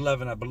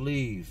 2011, I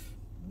believe.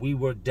 We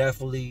were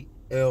definitely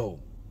ill.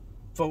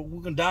 We're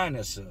going to die in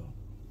that cell.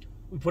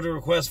 We put a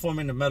request form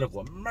in the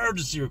medical,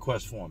 emergency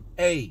request form.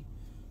 "Hey,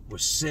 we're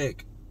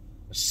sick.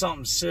 There's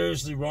something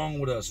seriously wrong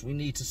with us. We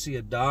need to see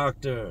a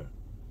doctor."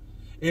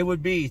 It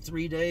would be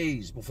 3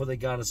 days before they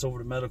got us over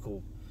to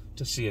medical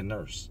to see a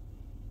nurse.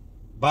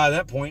 By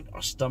that point,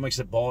 our stomachs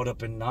had balled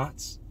up in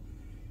knots,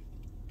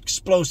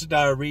 explosive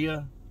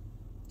diarrhea,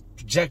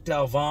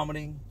 projectile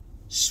vomiting,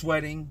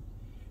 sweating,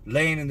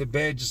 laying in the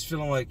bed just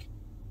feeling like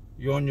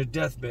you're on your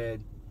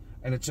deathbed.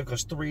 And it took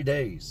us 3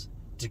 days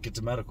to get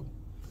to medical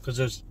because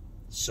there's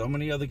so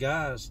many other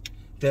guys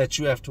that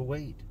you have to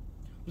wait.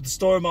 With the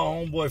story of my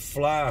homeboy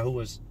Fly, who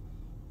was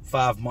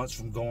 5 months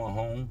from going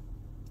home,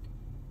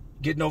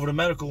 getting over to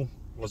medical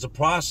was a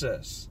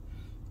process.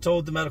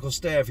 Told the medical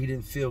staff he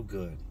didn't feel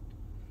good.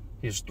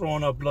 He was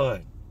throwing up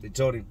blood. They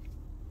told him,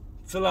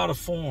 "Fill out a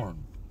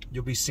form.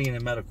 You'll be seen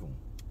in medical."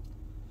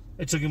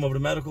 They took him over to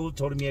medical,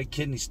 told him he had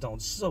kidney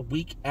stones. This is a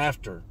week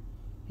after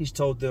he's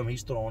told them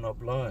he's throwing up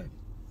blood.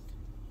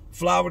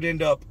 Fly would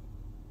end up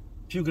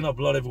puking up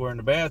blood everywhere in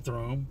the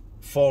bathroom,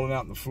 falling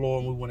out on the floor,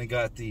 and we went and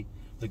got the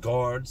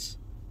guards,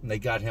 and they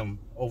got him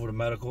over to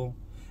medical.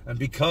 And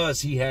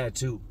because he had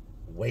to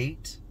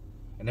wait,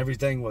 and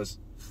everything was,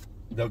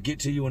 they'll get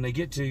to you when they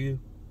get to you,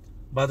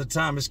 by the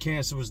time his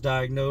cancer was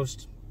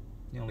diagnosed,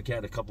 he only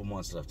had a couple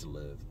months left to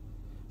live.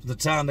 From the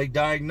time they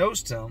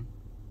diagnosed him,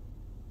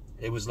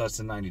 it was less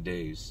than 90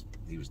 days.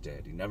 He was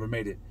dead. He never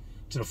made it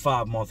to the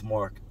 5-month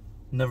mark,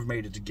 never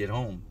made it to get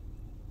home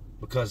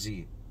because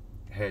he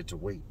had to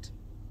wait.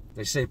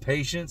 They say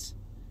patience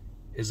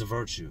is a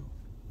virtue.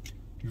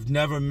 You've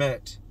never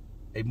met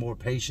a more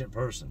patient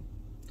person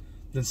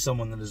than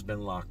someone that has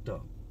been locked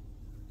up.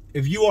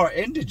 If you are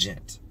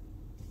indigent,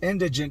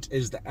 indigent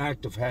is the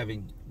act of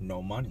having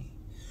no money.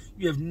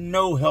 You have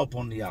no help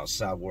on the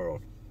outside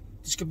world.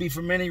 This could be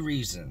for many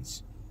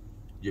reasons.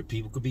 Your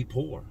people could be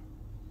poor,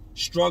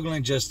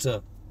 struggling just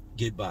to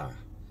get by.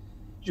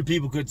 Your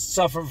people could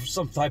suffer from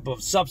some type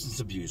of substance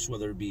abuse,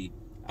 whether it be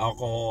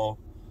alcohol,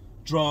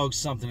 drugs,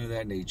 something of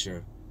that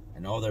nature,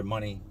 and all their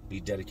money be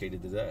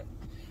dedicated to that.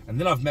 And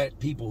then I've met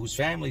people whose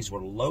families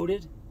were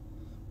loaded,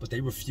 but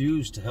they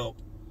refused to help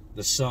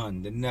the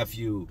son, the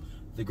nephew,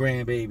 the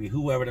grandbaby,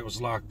 whoever that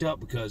was locked up,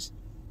 because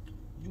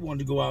you wanted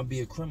to go out and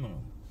be a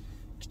criminal.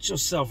 Get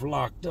yourself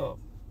locked up.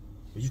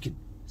 Or you can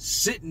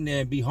sit in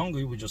there and be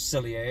hungry with your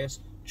silly ass.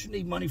 What you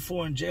need money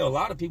for in jail? A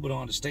lot of people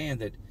don't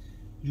understand that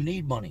you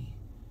need money.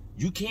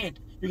 You can't.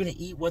 You're going to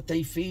eat what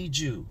they feed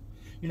you.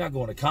 You're not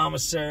going to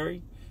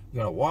commissary.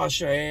 You're going to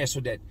wash your ass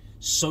with that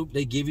soap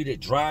they give you that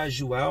dries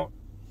you out.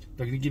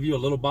 They're going to give you a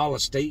little bottle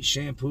of state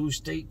shampoo,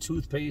 state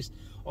toothpaste,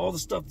 all the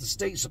stuff the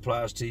state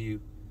supplies to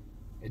you.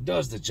 It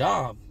does the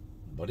job,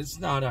 but it's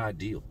not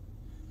ideal.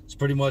 It's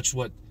pretty much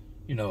what,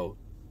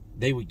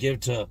 they would give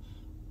to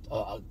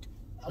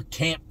a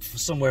camp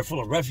somewhere full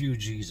of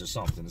refugees or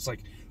something. It's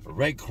like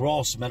Red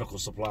Cross medical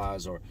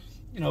supplies, or,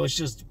 it's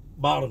just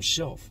bottom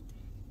shelf.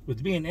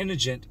 With being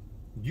indigent,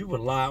 you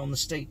rely on the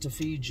state to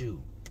feed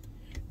you.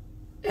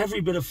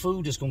 Every bit of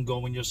food that's going to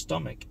go in your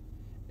stomach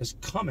is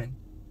coming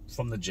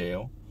from the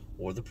jail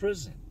or the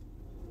prison.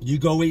 You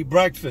go eat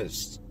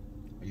breakfast,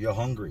 you're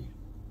hungry.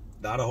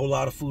 Not a whole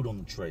lot of food on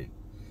the tray.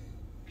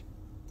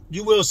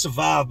 You will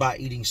survive by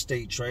eating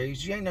state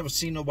trays. You ain't never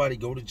seen nobody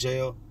go to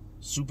jail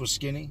super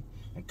skinny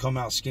and come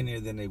out skinnier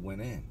than they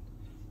went in.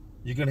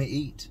 You're going to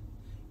eat,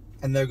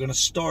 and they're going to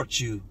starve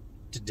you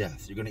to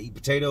death. You're going to eat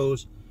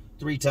potatoes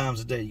 3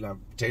 times a day. You're going to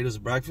have potatoes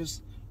at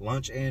breakfast,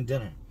 lunch, and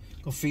dinner.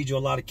 Going to feed you a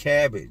lot of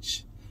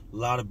cabbage, a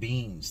lot of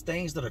beans,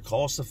 things that are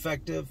cost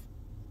effective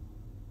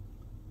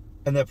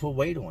and that put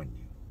weight on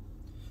you.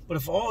 But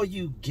if all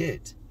you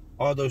get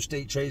are those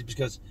state trays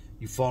because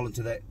you fall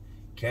into that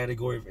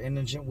category of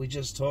indigent we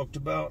just talked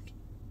about,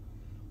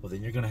 well,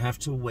 then you're going to have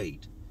to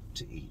wait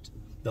to eat.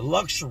 The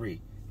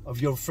luxury of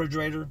your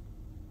refrigerator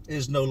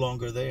is no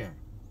longer there.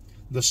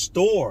 The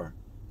store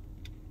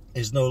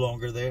is no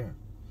longer there.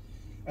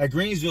 At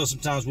Greensville,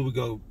 sometimes we would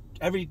go,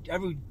 every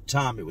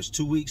time it was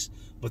 2 weeks,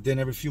 but then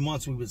every few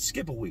months we would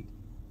skip a week.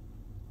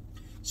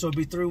 So it'd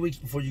be 3 weeks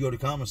before you go to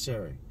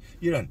commissary.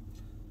 You done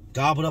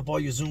gobbled up all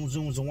your zooms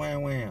and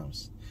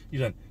whams. You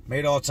done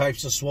made all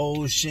types of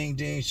swoles, shing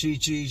ding, chi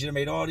chis. You done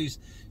made all these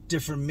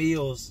different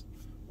meals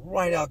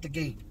right out the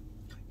gate.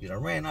 You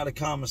done ran out of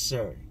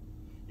commissary.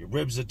 Your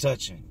ribs are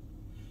touching.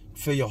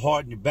 You feel your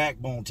heart and your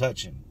backbone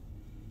touching.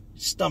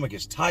 Your stomach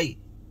is tight.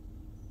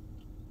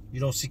 You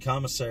don't see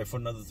commissary for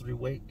another 3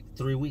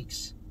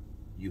 weeks.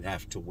 You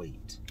have to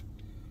wait.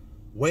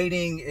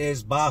 Waiting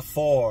is by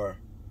far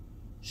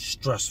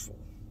stressful.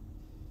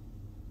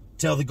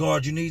 Tell the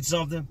guard you need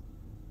something,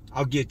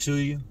 I'll get to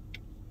you.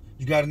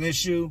 You got an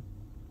issue,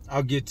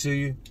 I'll get to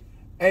you.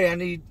 Hey,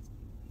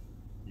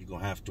 you're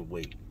going to have to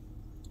wait.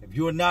 If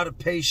you're not a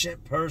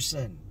patient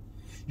person,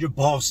 you're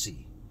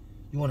bossy.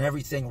 You want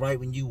everything right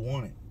when you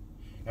want it.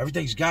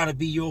 Everything's got to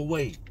be your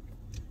way.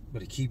 You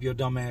better keep your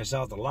dumb ass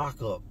out the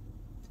lockup.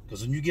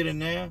 Because when you get in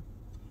there,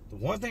 the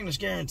one thing that's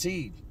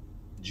guaranteed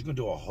is you're going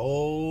to do a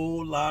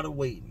whole lot of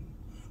waiting.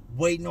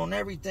 Waiting on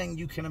everything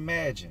you can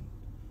imagine.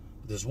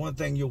 But there's one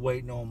thing you're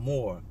waiting on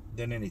more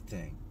than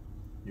anything.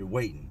 You're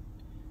waiting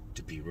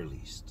to be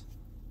released.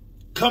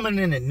 Coming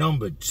in at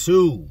number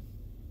 2,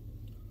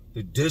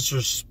 the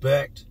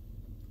disrespect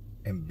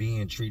and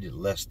being treated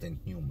less than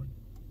human.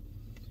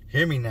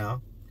 Hear me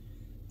now.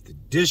 The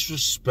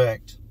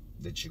disrespect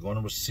that you're going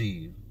to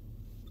receive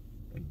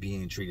and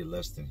being treated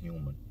less than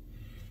human.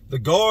 The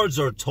guards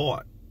are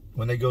taught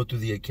when they go through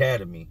the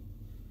academy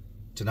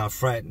to not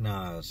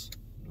fraternize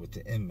with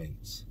the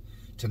inmates,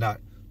 to not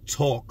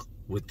talk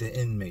with the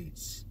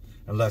inmates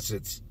unless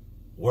it's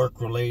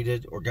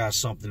work-related or got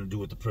something to do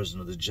with the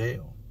prison or the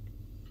jail.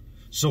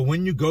 So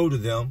when you go to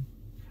them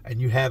and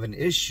you have an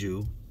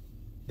issue,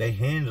 they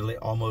handle it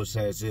almost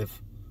as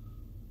if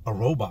a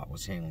robot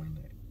was handling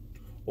it.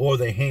 Or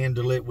they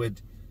handle it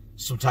with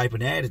some type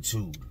of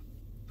attitude.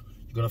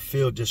 You're going to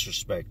feel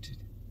disrespected.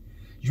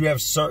 You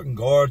have certain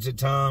guards at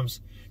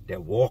times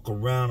that walk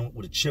around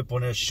with a chip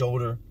on their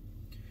shoulder,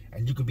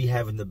 and you could be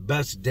having the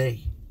best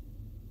day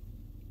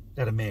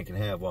that a man can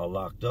have while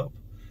locked up.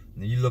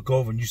 And then you look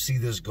over and you see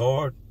this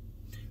guard,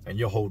 and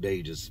your whole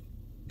day just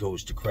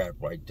goes to crap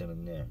right then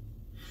and there.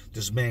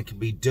 This man can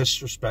be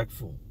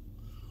disrespectful,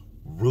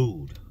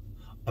 rude,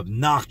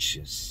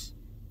 obnoxious,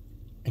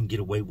 and get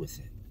away with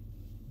it.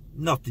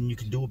 Nothing you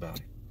can do about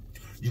it.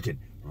 You can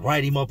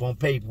write him up on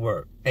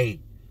paperwork. Hey,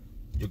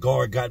 your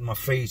guard got in my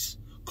face,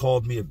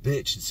 called me a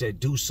bitch, and said,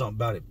 do something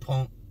about it,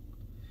 punk.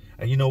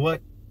 And you know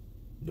what?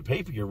 The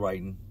paper you're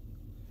writing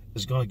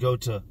is going to go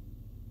to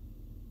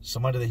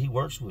somebody that he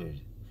works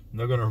with. And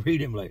they're going to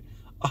read him like,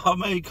 oh,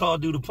 man, he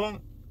called dude a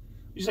punk.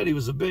 You said he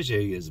was a bitch. Yeah,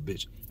 he is a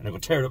bitch. And they're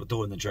going to tear it up and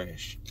throw it in the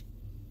trash.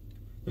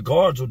 The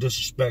guards will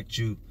disrespect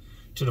you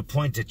to the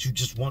point that you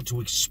just want to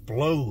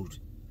explode.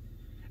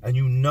 And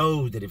you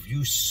know that if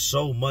you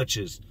so much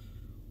as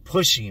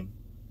push him,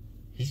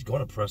 he's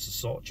going to press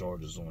assault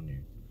charges on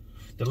you.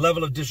 The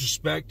level of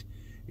disrespect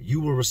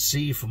you will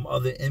receive from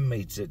other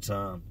inmates at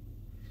times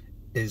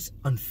is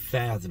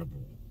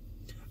unfathomable.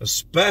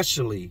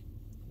 Especially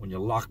when you're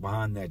locked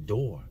behind that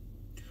door.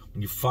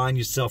 When you find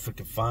yourself in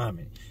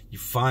confinement. You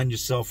find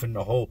yourself in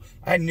the hole.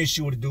 I had an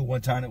issue with a dude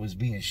one time that was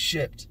being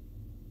shipped.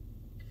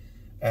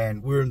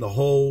 And we're in the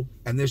hole.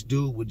 And this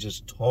dude would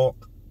just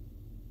talk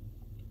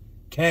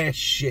cash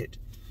shit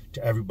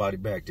to everybody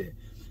back there.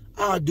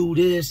 I'll do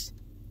this.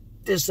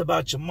 This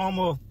about your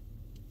mama.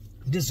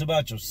 This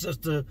about your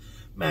sister.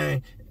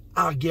 Man,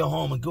 I'll get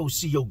home and go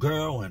see your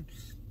girl. And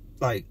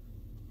like,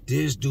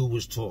 this dude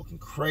was talking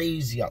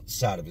crazy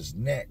outside of his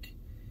neck.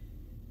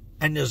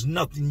 And there's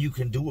nothing you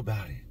can do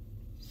about it.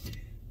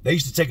 They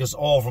used to take us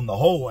all from the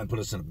hole and put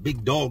us in a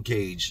big dog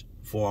cage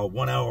for our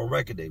 1 hour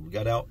record day. We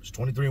got out, it's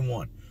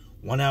 23-1.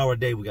 1 hour a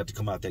day we got to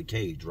come out that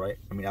cage, right?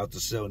 I mean, out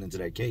the cell and into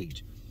that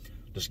cage.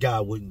 This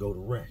guy wouldn't go to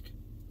rec.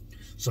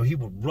 So he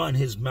would run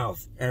his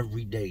mouth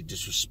every day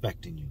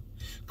disrespecting you.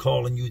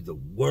 Calling you the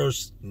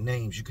worst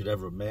names you could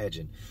ever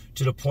imagine.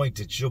 To the point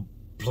that your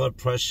blood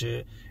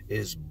pressure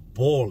is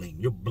boiling.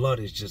 Your blood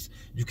is just,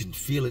 you can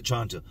feel it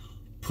trying to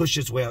push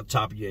its way out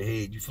top of your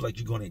head. You feel like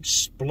you're going to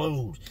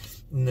explode.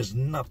 And there's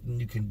nothing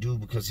you can do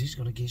because he's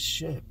going to get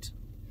shipped.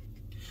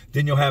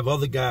 Then you'll have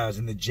other guys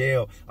in the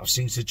jail. I've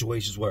seen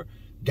situations where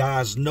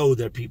guys know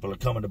that people are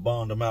coming to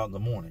bond them out in the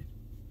morning.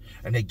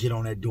 And they get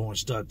on that door and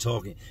start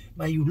talking.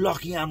 Man, you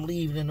lucky I'm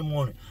leaving in the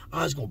morning.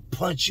 I was going to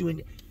punch you.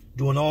 And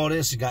doing all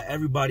this and got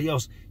everybody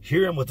else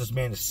hearing what this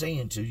man is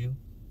saying to you.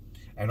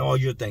 And all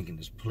you're thinking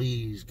is,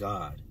 please,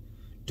 God,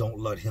 don't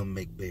let him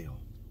make bail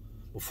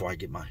before I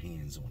get my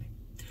hands on him.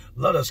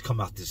 Let us come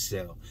out this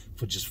cell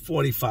for just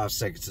 45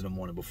 seconds in the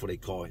morning before they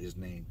call his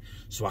name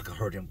so I can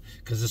hurt him.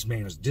 Because this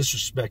man is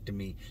disrespecting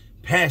me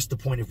past the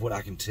point of what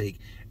I can take.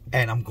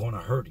 And I'm going to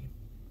hurt him.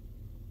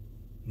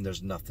 And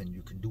there's nothing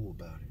you can do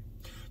about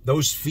it.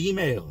 Those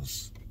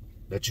females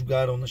that you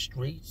got on the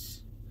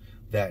streets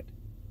that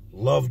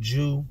loved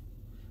you,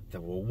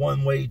 that were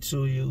one way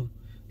to you,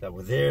 that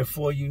were there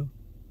for you,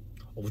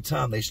 over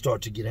time they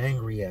start to get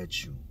angry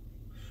at you.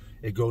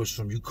 It goes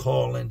from you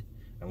calling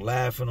and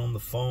laughing on the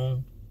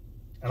phone,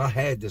 and I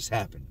had this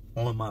happen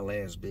on my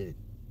last bid,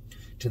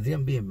 to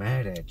them being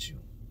mad at you.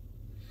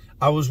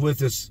 I was with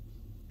this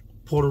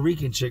Puerto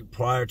Rican chick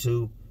prior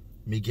to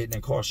me getting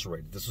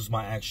incarcerated. This was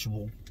my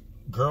actual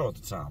girl at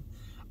the time.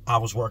 I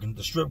was working at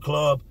the strip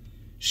club.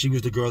 She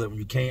was the girl that when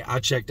you came, I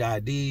checked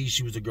ID.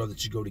 She was the girl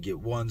that you go to get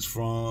ones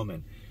from.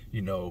 And,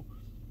 you know,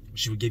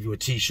 she would give you a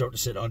t-shirt that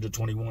said under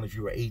 21 if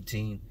you were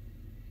 18.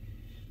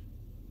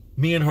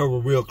 Me and her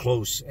were real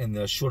close in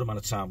the short amount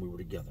of time we were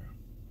together.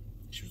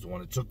 She was the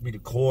one that took me to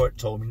court,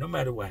 told me no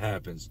matter what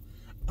happens,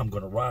 I'm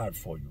going to ride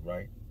for you,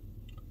 right?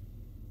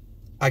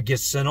 I get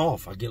sent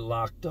off. I get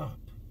locked up.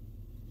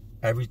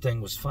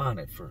 Everything was fine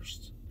at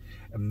first.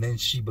 And then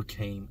she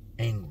became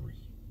angry.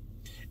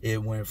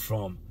 It went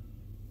from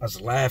us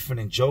laughing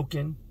and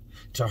joking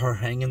to her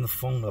hanging the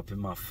phone up in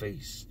my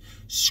face,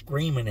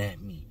 screaming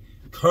at me,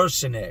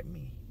 cursing at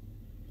me,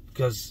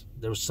 because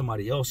there was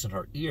somebody else in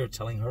her ear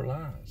telling her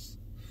lies.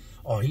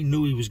 Oh, he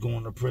knew he was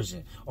going to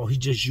prison. Oh, he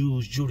just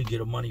used you to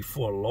get money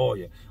for a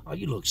lawyer. Oh,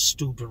 you look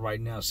stupid right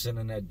now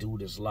sending that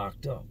dude that's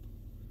locked up.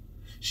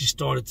 She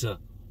started to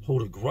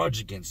hold a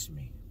grudge against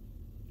me.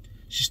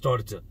 She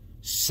started to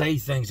say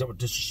things that were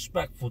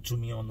disrespectful to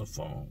me on the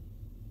phone.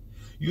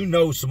 You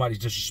know somebody's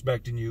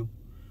disrespecting you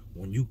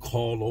when you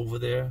call over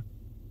there,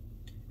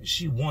 and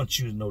she wants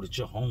you to know that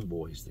your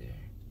homeboy's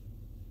there.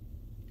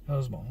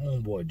 How's my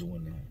homeboy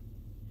doing there?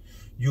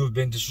 You have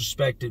been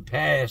disrespected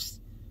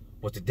past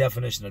what the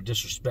definition of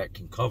disrespect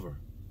can cover.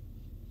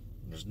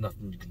 And there's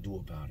nothing you can do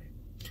about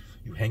it.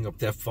 You hang up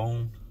that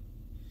phone,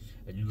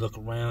 and you look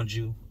around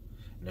you,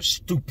 and there's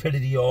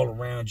stupidity all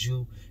around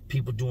you.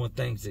 People doing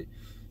things that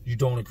you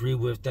don't agree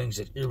with, things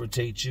that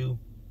irritate you.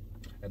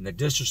 And the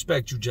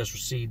disrespect you just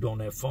received on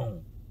that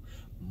phone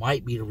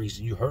might be the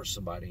reason you hurt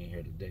somebody in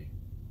here today.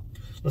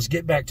 Let's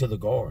get back to the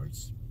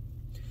guards.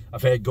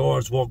 I've had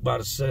guards walk by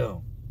the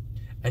cell,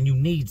 and you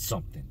need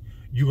something.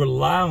 You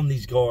rely on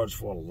these guards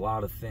for a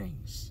lot of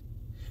things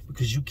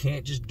because you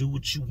can't just do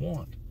what you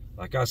want.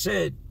 Like I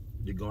said,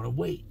 you're going to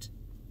wait.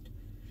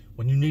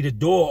 When you need a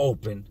door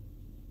open,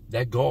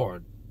 that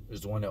guard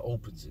is the one that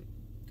opens it.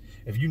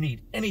 If you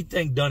need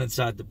anything done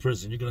inside the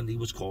prison, you're going to need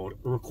what's called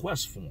a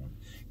request form.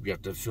 You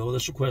have to fill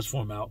this request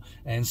form out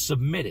and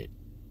submit it.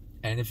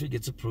 And if it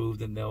gets approved,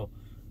 then they'll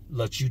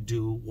let you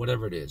do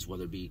whatever it is,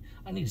 whether it be,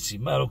 I need to see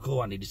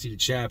medical, I need to see the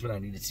chaplain, I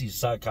need to see a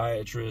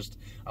psychiatrist,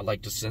 I'd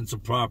like to send some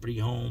property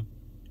home.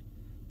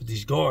 But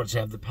these guards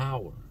have the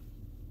power.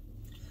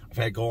 I've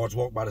had guards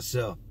walk by the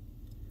cell.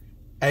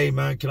 Hey,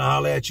 man, can I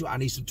holler at you? I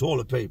need some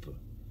toilet paper.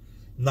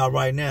 Not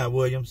right now,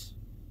 Williams.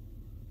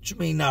 What you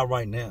mean not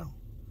right now?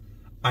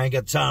 I ain't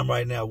got time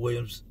right now,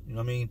 Williams. You know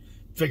what I mean?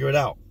 Figure it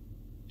out.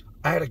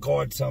 I had a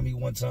guard tell me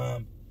one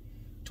time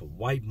to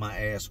wipe my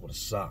ass with a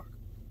sock.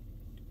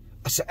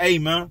 I said, hey,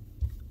 man,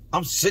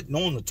 I'm sitting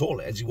on the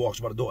toilet as he walks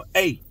by the door.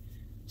 Hey,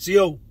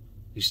 CO.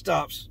 He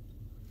stops.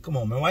 Come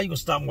on, man. Why you going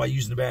to stop me while you're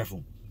using the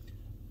bathroom?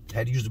 I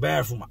had to use the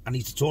bathroom. I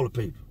need some toilet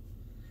paper.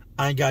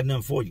 I ain't got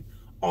nothing for you.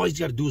 All he's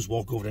got to do is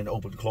walk over there and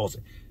open the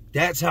closet.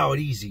 That's how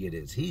easy it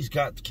is. He's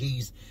got the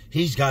keys.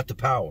 He's got the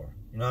power.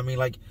 You know what I mean?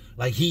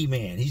 Like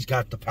He-Man. He's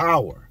got the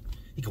power.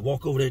 He can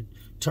walk over there,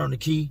 turn the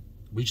key,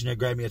 reach in there,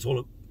 grab me a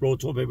roll of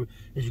toilet paper.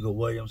 Here you go,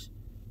 Williams.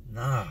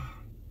 Nah.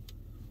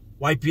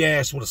 Wipe your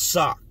ass with a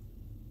sock.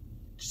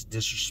 Just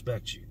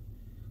disrespect you.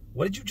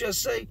 What did you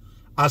just say?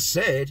 I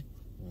said,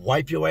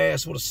 wipe your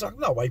ass with a sock.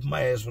 No, wipe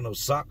my ass with no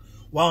sock.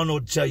 Well, I don't know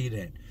what to tell you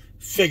then.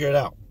 Figure it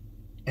out.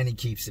 And he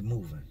keeps it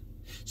moving.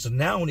 So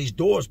now when these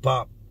doors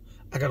pop,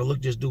 I got to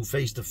look this dude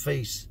face to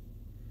face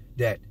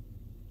that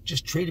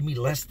just treated me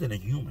less than a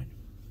human.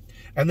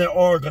 And there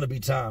are going to be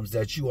times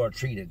that you are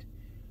treated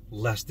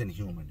less than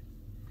human.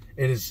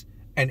 It is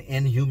an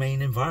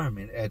inhumane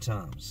environment at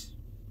times.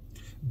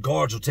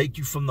 Guards will take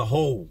you from the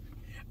hole.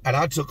 And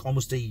I took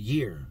almost a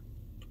year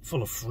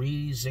full of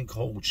freezing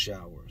cold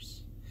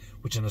showers,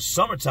 which in the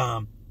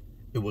summertime,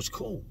 it was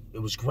cool. It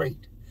was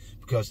great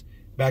because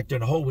back there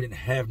in the hole, we didn't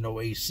have no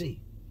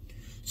AC.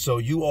 So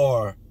you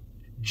are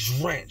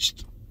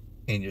drenched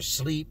in your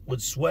sleep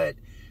with sweat.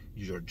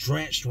 You're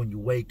drenched when you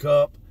wake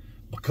up.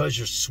 Because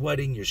you're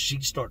sweating, your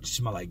sheets start to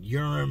smell like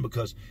urine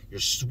because your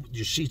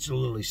sheets are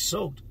literally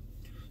soaked.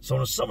 So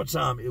in the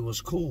summertime, it was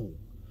cool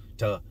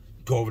to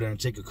go over there and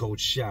take a cold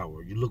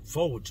shower. You look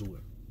forward to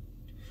it.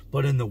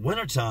 But in the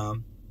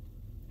wintertime,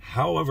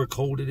 however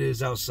cold it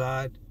is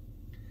outside,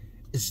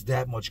 it's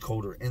that much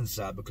colder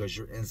inside because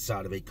you're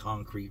inside of a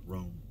concrete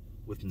room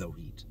with no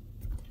heat.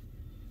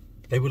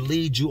 They would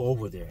lead you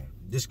over there.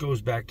 This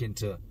goes back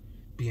into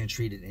being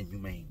treated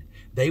inhumane.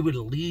 They would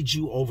lead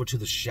you over to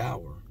the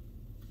shower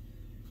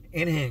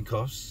in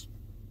handcuffs,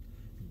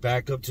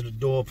 back up to the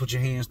door, put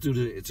your hands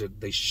through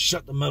they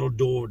shut the metal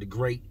door, the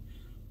grate,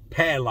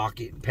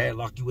 padlock it, and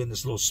padlock you in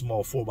this little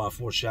small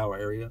 4x4 shower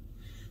area.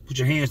 Put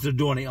your hands to the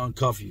door and they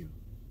uncuff you.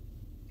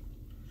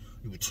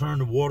 You would turn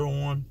the water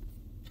on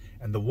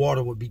and the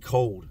water would be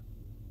cold,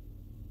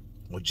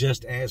 or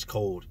just as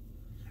cold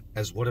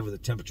as whatever the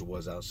temperature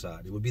was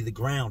outside. It would be the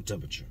ground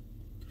temperature.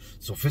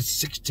 So if it's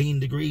 16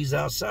 degrees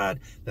outside,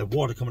 that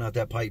water coming out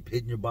that pipe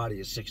hitting your body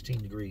is 16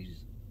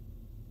 degrees.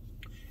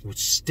 It would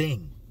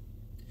sting.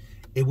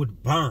 It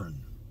would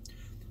burn.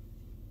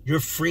 You're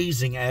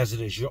freezing as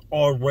it is. You're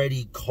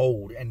already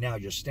cold, and now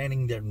you're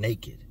standing there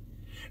naked.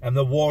 And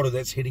the water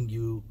that's hitting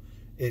you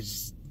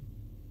is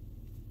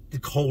the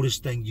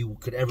coldest thing you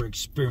could ever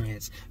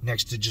experience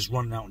next to just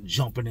running out and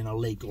jumping in a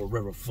lake or a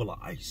river full of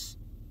ice.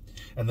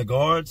 And the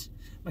guards,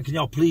 man, can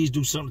y'all please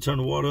do something to turn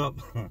the water up?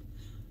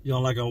 You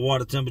don't like our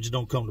water temperature,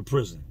 don't come to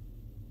prison.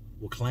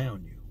 We'll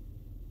clown you.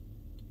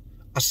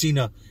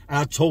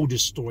 I told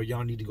this story,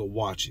 y'all need to go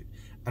watch it.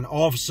 An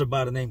officer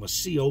by the name of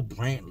C.O.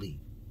 Brantley,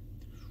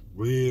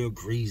 real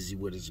greasy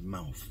with his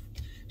mouth.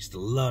 Used to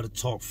love to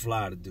talk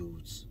fly to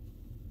dudes.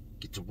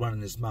 Get to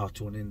running his mouth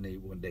to an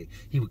inmate one day.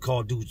 He would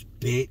call dudes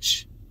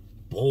bitch,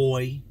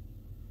 boy,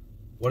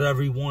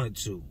 whatever he wanted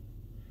to.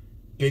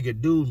 Bigger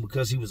dude,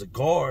 because he was a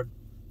guard,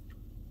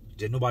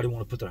 didn't nobody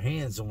want to put their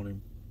hands on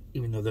him,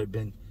 even though there had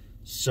been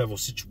several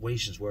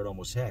situations where it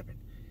almost happened.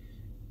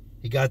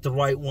 He got the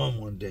right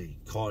one day.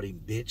 Called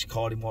him bitch,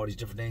 called him all these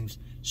different names,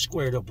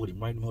 squared up with him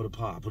right in the middle of the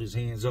pod, put his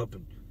hands up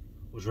and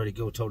was ready to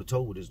go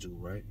toe-to-toe with this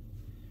dude, right?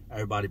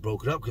 Everybody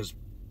broke it up because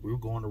we were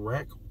going to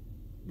wreck.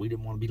 We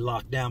didn't want to be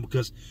locked down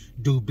because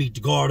dude beat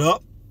the guard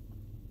up.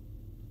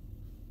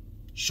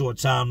 Short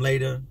time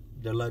later,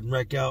 they're letting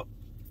wreck out.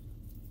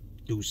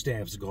 Dude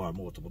stabs the guard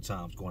multiple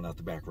times going out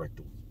the back wreck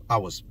door. I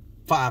was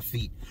 5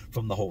 feet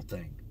from the whole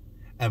thing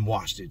and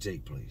watched it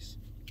take place.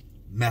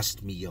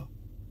 Messed me up.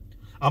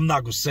 I'm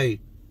not going to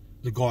say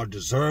the guard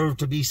deserved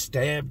to be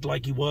stabbed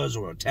like he was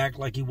or attacked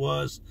like he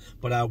was,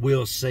 but I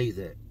will say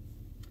that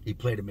he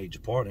played a major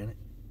part in it.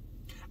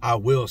 I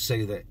will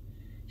say that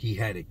he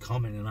had it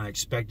coming and I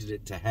expected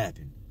it to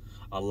happen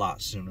a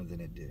lot sooner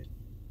than it did.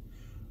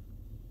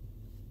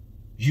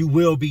 You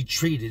will be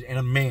treated in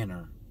a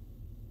manner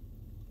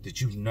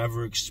that you've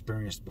never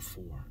experienced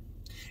before.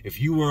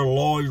 If you were a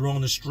lawyer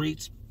on the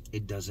streets,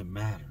 it doesn't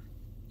matter.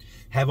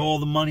 Have all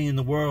the money in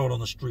the world on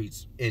the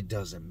streets, it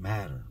doesn't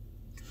matter.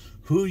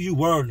 Who you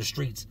were in the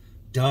streets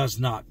does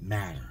not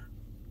matter.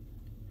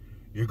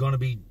 You're going to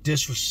be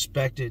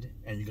disrespected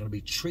and you're going to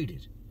be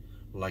treated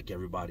like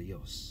everybody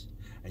else.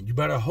 And you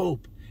better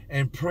hope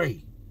and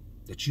pray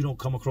that you don't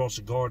come across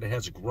a guard that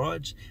has a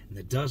grudge and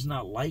that does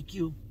not like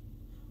you,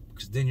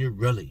 because then you're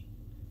really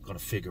going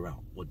to figure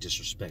out what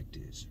disrespect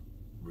is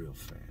real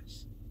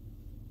fast.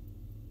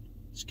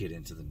 Let's get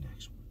into the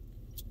next one.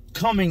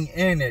 Coming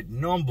in at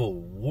number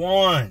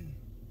 1,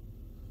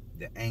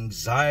 the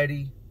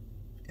anxiety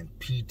and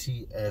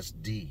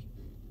PTSD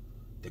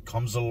that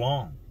comes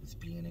along with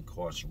being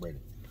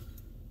incarcerated.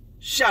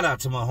 Shout out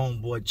to my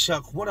homeboy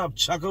Chuck. What up,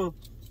 Chuckle?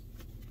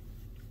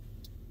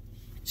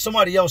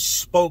 Somebody else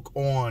spoke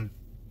on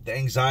the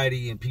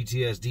anxiety and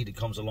PTSD that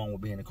comes along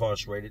with being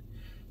incarcerated,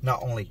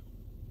 not only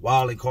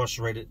while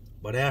incarcerated,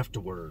 but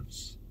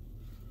afterwards.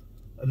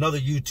 Another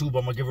YouTuber, I'm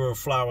going to give her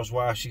flowers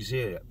while she's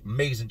here.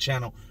 Amazing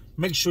channel.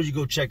 Make sure you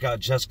go check out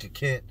Jessica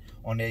Kent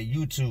on their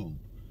YouTube.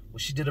 Well,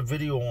 she did a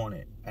video on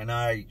it,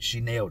 and she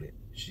nailed it.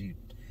 She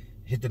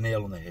hit the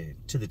nail on the head,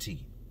 to the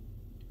T.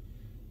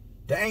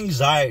 The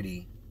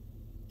anxiety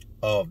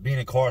of being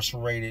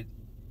incarcerated,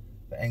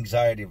 the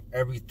anxiety of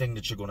everything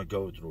that you're going to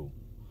go through,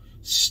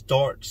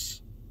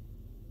 starts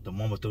the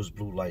moment those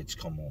blue lights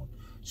come on.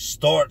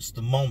 Starts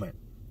the moment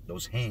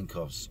those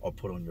handcuffs are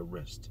put on your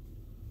wrist.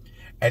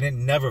 And it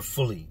never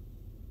fully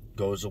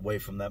goes away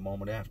from that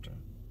moment after.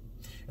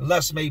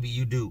 Unless maybe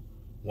you do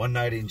one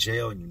night in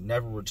jail and you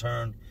never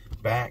return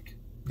back,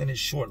 then it's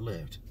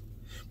short-lived.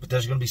 But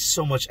there's going to be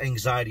so much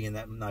anxiety in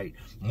that night,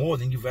 more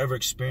than you've ever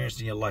experienced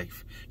in your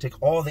life.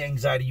 Take all the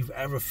anxiety you've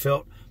ever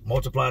felt,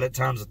 multiply that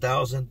times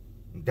 1,000,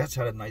 and that's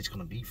how that night's going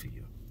to be for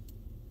you.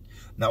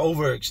 Now,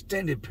 over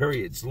extended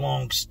periods,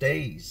 long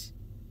stays,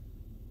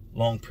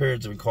 long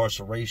periods of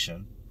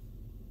incarceration,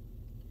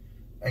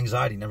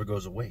 anxiety never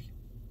goes away.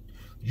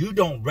 You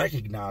don't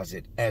recognize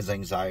it as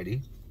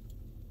anxiety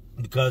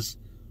because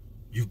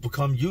you've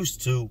become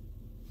used to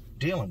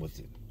dealing with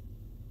it.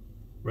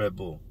 Red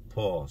Bull,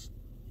 pause.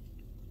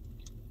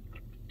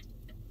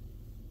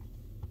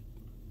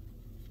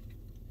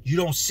 You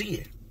don't see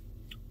it.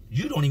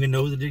 You don't even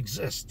know that it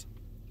exists,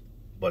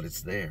 but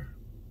it's there.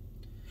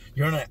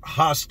 You're in a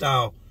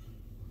hostile,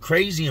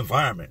 crazy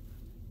environment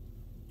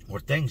where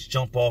things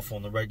jump off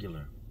on the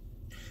regular,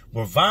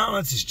 where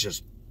violence is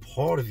just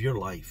part of your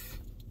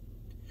life,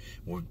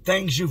 where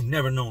things you've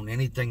never known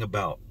anything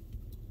about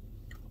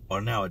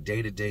are now a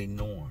day-to-day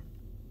norm.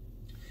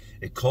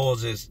 It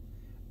causes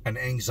an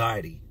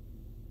anxiety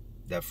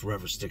that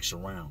forever sticks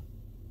around.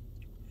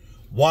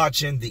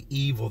 Watching the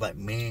evil that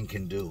man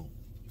can do,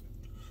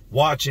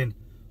 watching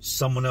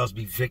someone else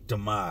be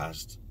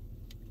victimized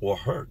or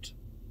hurt,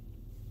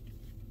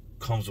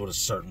 comes with a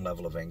certain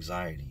level of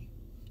anxiety.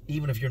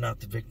 Even if you're not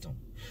the victim,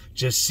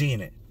 just seeing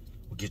it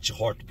will get your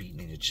heart beating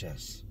in your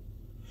chest,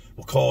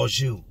 will cause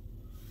you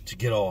to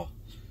get all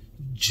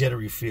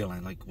jittery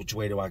feeling, like, which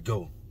way do I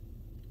go?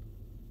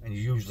 And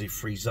you usually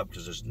freeze up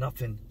because there's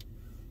nothing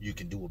you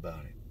can do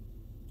about it.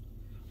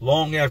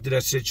 Long after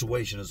that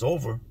situation is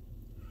over,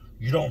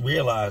 you don't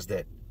realize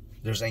that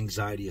there's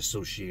anxiety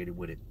associated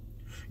with it.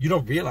 You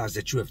don't realize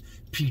that you have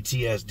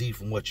PTSD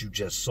from what you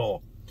just saw,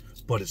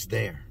 but it's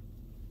there.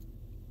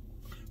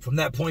 From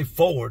that point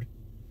forward,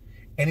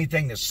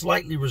 anything that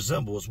slightly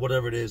resembles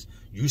whatever it is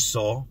you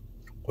saw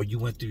or you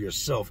went through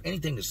yourself,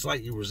 anything that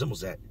slightly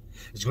resembles that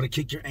is going to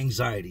kick your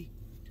anxiety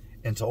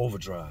into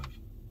overdrive.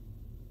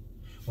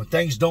 When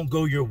things don't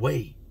go your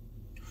way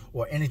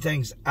or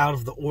anything's out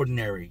of the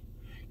ordinary,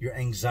 your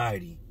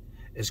anxiety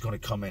is going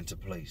to come into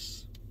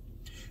place.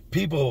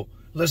 People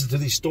listen to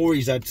these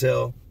stories I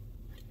tell,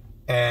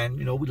 and,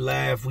 you know, we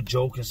laugh, we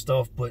joke and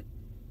stuff, but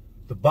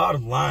the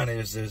bottom line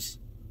is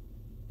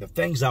the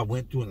things I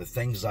went through and the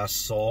things I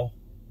saw,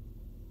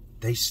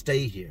 they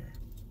stay here.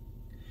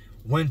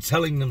 When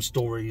telling them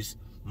stories,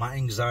 my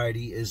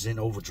anxiety is in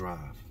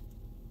overdrive.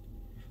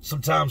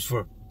 Sometimes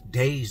for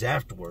days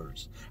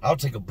afterwards, I'll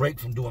take a break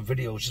from doing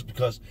videos just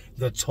because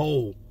the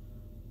toll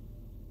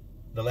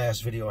the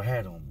last video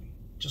had on me.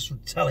 Just from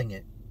telling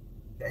it,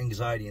 the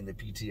anxiety and the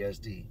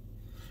PTSD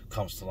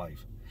comes to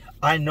life.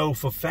 I know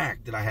for a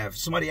fact that I have.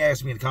 Somebody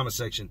asked me in the comment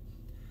section,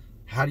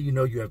 how do you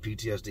know you have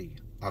PTSD?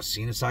 I've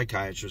seen a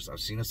psychiatrist. I've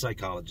seen a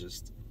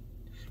psychologist.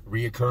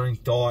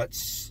 Reoccurring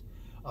thoughts,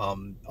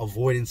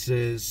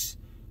 avoidances,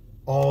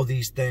 all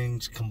these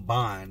things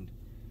combined,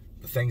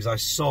 the things I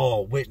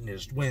saw,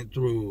 witnessed, went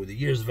through, the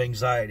years of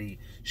anxiety,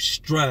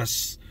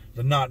 stress,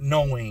 the not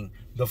knowing,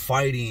 the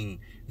fighting,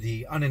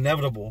 the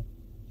uninevitable,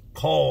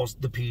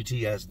 caused the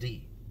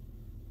PTSD.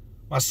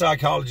 My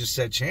psychologist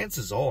said,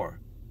 chances are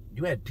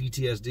you had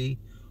PTSD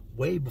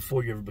way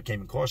before you ever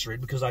became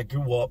incarcerated, because I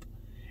grew up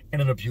in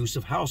an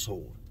abusive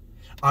household.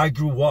 I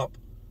grew up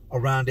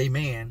around a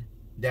man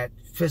that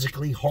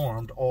physically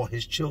harmed all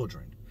his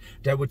children,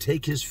 that would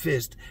take his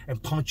fist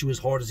and punch you as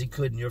hard as he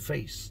could in your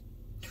face,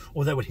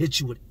 or that would hit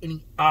you with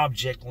any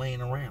object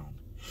laying around.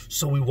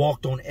 So we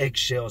walked on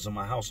eggshells in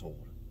my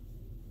household.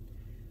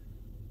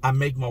 I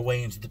make my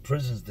way into the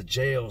prisons, the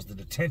jails, the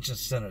detention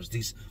centers,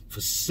 these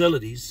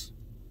facilities,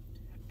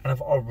 and I've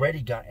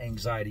already got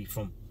anxiety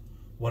from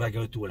what I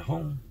go through at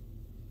home.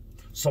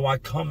 So I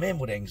come in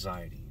with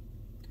anxiety.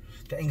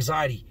 The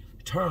anxiety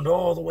turned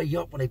all the way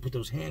up when they put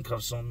those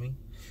handcuffs on me,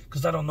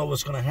 because I don't know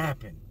what's going to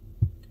happen.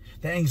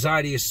 The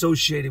anxiety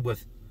associated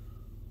with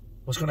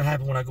what's going to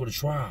happen when I go to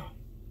trial.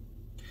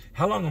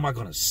 How long am I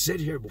going to sit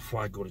here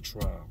before I go to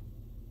trial?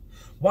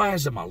 Why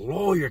hasn't my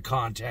lawyer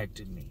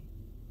contacted me?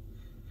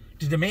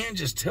 Did the man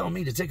just tell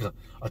me to take a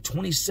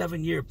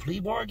 27-year plea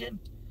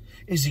bargain?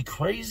 Is he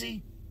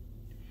crazy?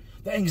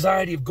 The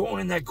anxiety of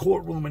going in that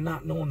courtroom and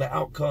not knowing the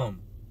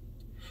outcome.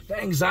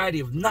 The anxiety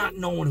of not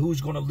knowing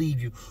who's going to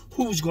leave you,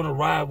 who's going to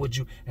ride with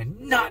you, and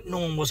not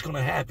knowing what's going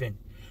to happen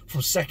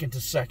from second to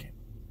second.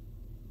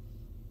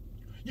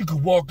 You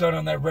could walk out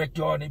on that rec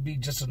yard and it'd be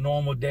just a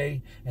normal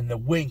day, and the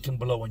wind can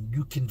blow and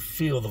you can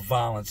feel the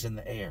violence in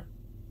the air.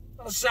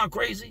 Doesn't that sound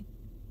crazy?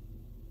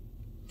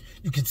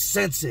 You can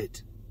sense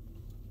it.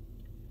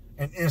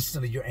 And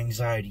instantly your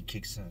anxiety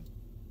kicks in.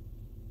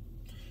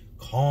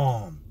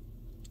 Calm,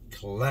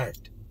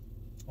 collect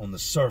on the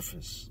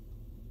surface.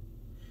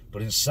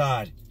 But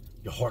inside,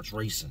 your heart's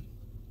racing.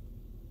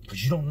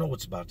 Because you don't know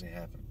what's about to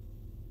happen.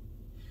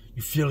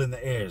 You feel in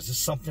the air. Is this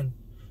something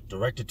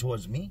directed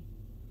towards me?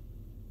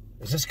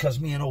 Is this because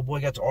me and old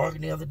boy got to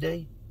arguing the other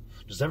day?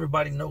 Does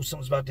everybody know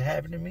something's about to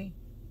happen to me?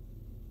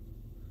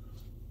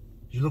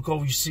 You look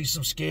over, you see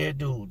some scared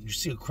dude. You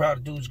see a crowd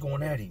of dudes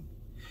going at him.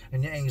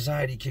 And your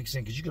anxiety kicks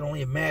in because you can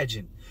only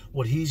imagine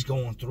what he's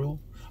going through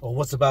or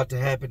what's about to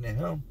happen to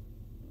him.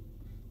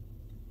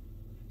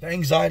 The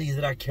anxiety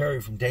that I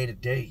carry from day to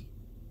day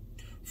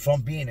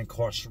from being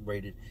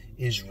incarcerated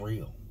is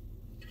real.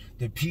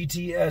 The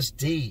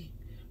PTSD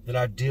that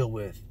I deal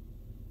with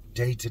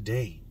day to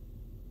day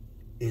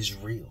is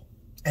real.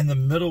 In the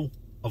middle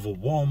of a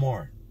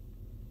Walmart,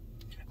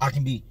 I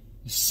can be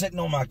sitting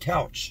on my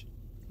couch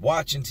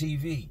watching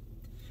TV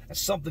and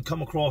something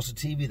come across the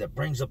TV that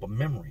brings up a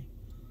memory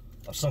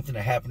of something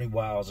that happened to me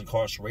while I was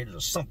incarcerated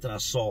or something I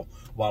saw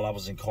while I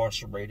was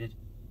incarcerated.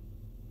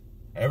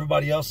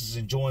 Everybody else is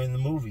enjoying the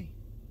movie.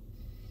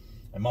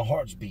 And my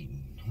heart's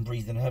beating. I'm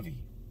breathing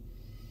heavy.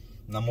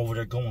 And I'm over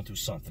there going through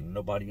something and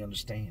nobody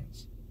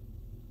understands.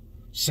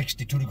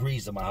 62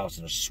 degrees in my house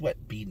and a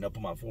sweat beating up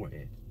on my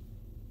forehead.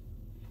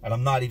 And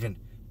I'm not even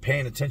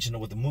paying attention to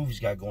what the movie's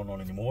got going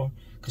on anymore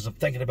because I'm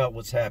thinking about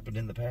what's happened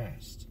in the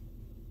past.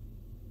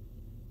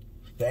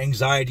 The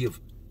anxiety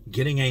of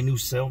getting a new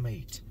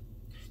cellmate.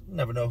 You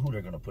never know who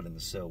they're going to put in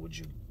the cell with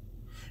you.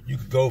 You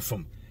could go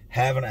from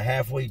having a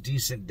halfway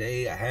decent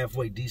day, a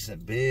halfway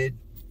decent bed,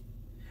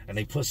 and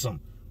they put some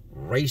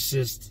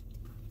racist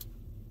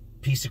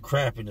piece of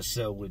crap in the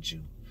cell with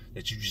you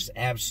that you just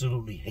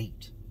absolutely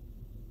hate.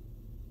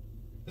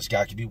 This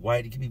guy could be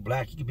white, he could be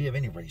black, he could be of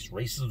any race.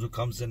 Racism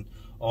comes in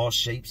all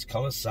shapes,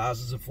 colors,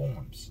 sizes, and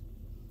forms.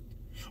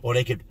 Or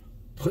they could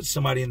put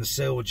somebody in the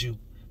cell with you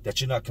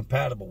that you're not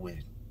compatible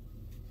with.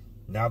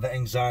 Now the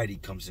anxiety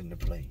comes into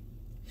play.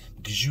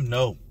 Because you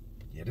know,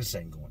 yeah, this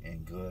ain't going to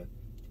end good.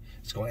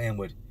 It's going to end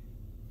with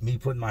me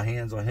putting my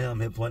hands on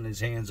him, him putting his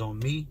hands on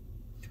me.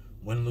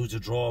 Win, lose, or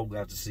draw, we'll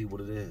have to see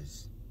what it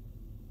is.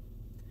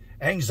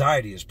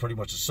 Anxiety is pretty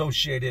much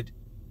associated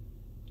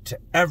to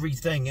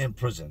everything in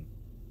prison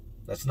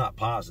that's not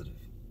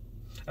positive.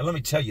 And let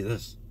me tell you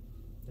this,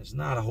 there's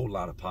not a whole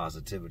lot of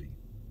positivity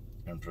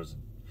in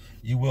prison.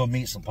 You will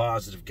meet some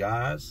positive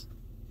guys,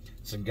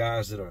 some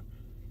guys that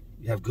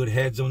have good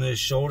heads on their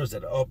shoulders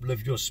that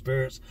uplift your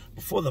spirits.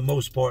 But for the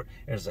most part,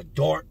 it is a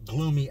dark,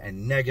 gloomy,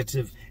 and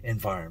negative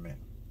environment.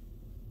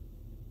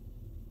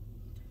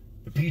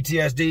 The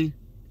PTSD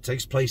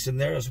takes place in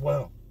there as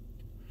well.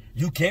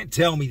 You can't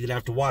tell me that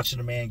after watching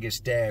a man get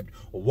stabbed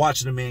or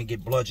watching a man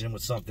get bludgeoned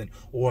with something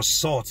or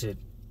assaulted,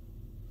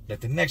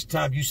 that the next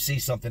time you see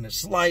something that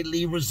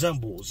slightly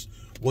resembles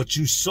what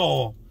you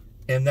saw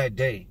in that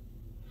day,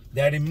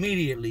 that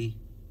immediately,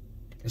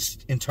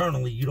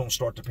 internally, you don't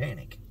start to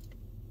panic.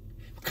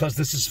 Because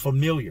this is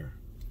familiar.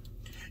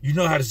 You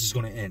know how this is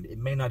going to end. It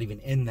may not even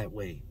end that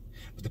way.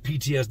 But the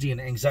PTSD and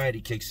the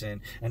anxiety kicks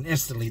in, and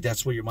instantly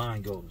that's where your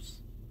mind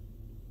goes.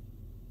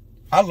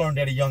 I learned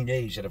at a young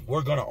age that if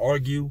we're going to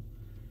argue,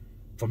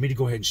 for me to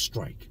go ahead and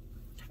strike.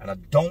 And I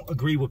don't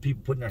agree with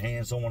people putting their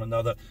hands on one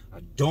another.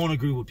 I don't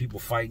agree with people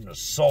fighting or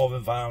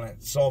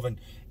solving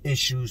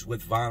issues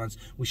with violence.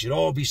 We should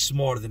all be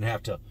smarter than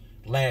have to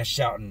lash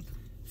out and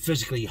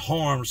physically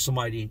harm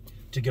somebody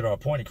to get our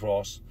point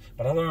across.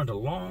 But I learned a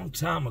long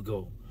time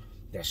ago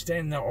that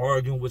standing there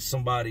arguing with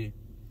somebody,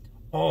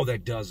 all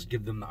that does is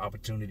give them the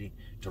opportunity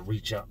to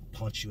reach out and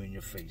punch you in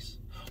your face.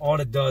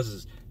 All it does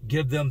is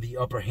give them the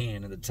upper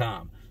hand and the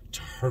time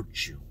to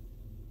hurt you.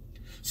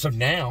 So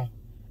now,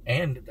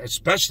 and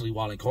especially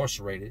while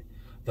incarcerated,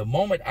 the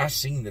moment I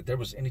seen that there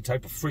was any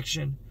type of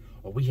friction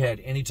or we had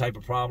any type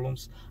of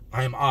problems,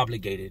 I am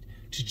obligated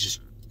to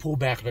just pull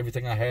back on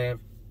everything I have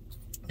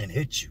and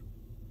hit you.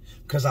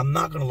 Because I'm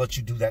not going to let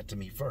you do that to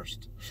me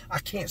first. I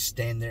can't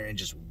stand there and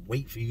just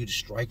wait for you to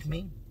strike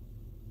me.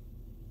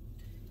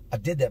 I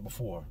did that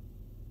before,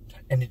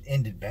 and it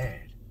ended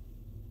bad.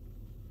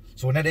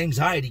 So when that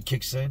anxiety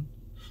kicks in,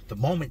 the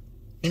moment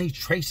any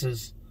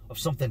traces of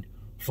something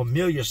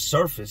familiar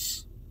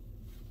surface,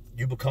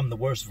 you become the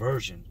worst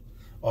version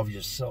of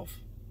yourself.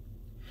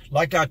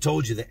 Like I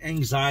told you, the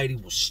anxiety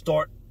will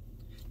start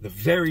the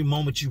very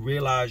moment you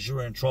realize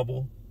you're in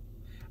trouble,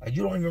 and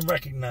you don't even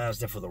recognize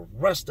that for the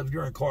rest of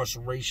your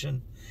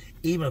incarceration,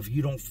 even if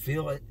you don't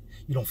feel it,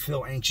 you don't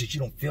feel anxious, you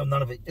don't feel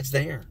none of it, it's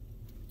there.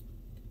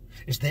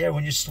 It's there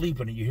when you're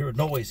sleeping and you hear a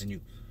noise and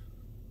you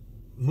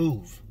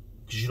move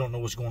because you don't know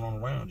what's going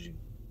on around you.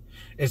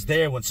 It's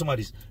there when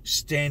somebody's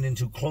standing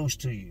too close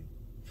to you,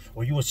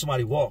 or you and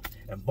somebody walk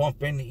and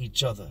bump into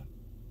each other,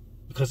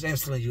 because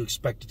instantly you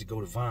expect it to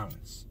go to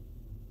violence.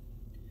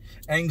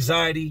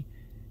 Anxiety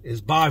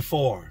is by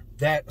far,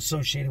 that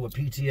associated with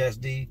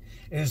PTSD,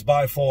 is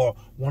by far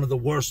one of the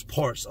worst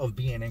parts of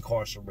being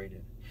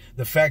incarcerated.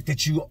 The fact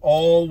that you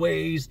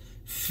always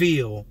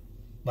feel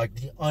like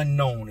the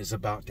unknown is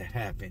about to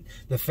happen.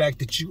 The fact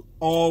that you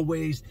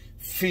always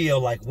feel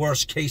like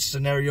worst case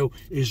scenario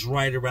is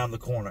right around the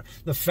corner.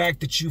 The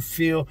fact that you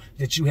feel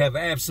that you have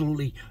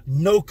absolutely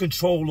no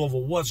control over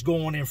what's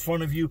going in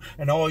front of you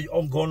and all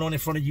going on in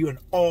front of you, and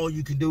all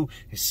you can do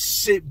is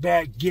sit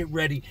back, get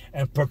ready,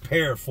 and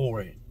prepare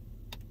for it.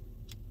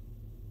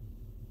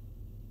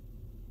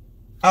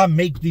 I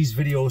make these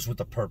videos with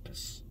a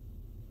purpose.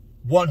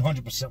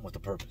 100% with a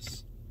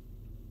purpose.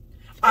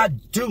 I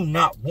do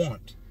not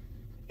want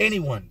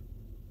anyone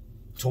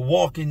to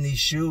walk in these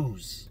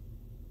shoes.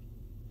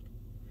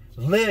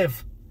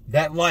 Live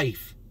that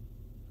life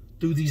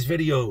through these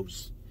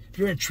videos. If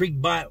you're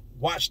intrigued by it,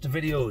 watch the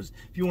videos.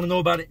 If you want to know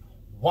about it,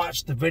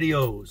 watch the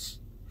videos.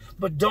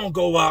 But don't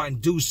go out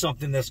and do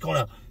something that's going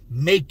to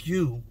make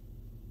you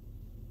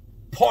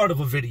part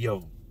of a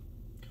video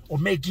or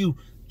make you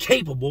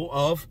capable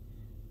of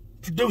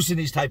producing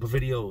these type of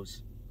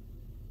videos.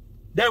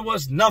 There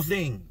was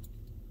nothing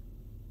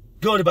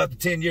good about the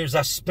 10 years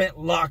I spent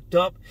locked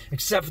up,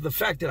 except for the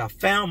fact that I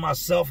found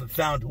myself and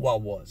found who I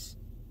was.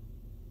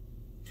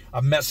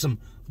 I met some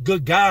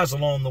good guys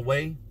along the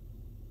way,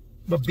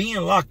 but being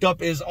locked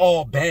up is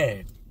all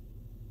bad.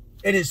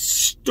 It is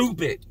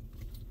stupid.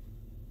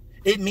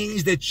 It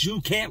means that you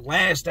can't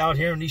last out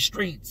here in these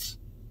streets.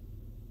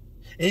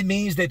 It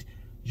means that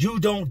you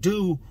don't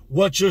do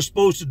what you're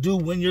supposed to do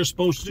when you're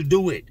supposed to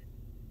do it.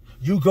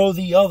 You go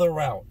the other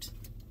route.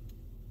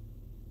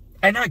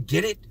 And I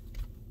get it.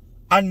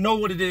 I know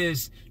what it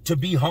is to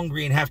be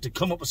hungry and have to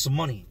come up with some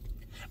money.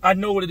 I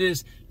know what it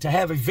is to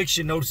have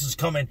eviction notices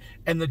coming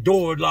and the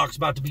door lock's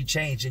about to be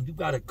changed and you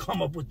got to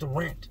come up with the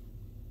rent.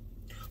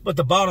 But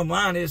the bottom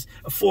line is,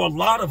 for a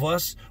lot of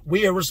us,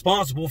 we are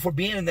responsible for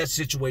being in that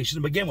situation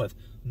to begin with.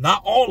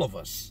 Not all of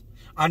us.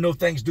 I know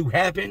things do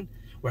happen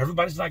where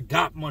everybody's not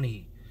got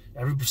money.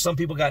 Some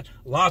people got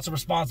lots of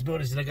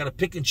responsibilities and they got to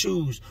pick and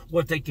choose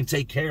what they can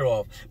take care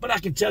of. But I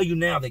can tell you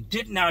now that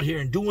getting out here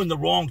and doing the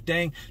wrong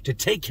thing to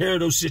take care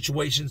of those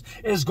situations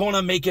is going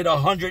to make it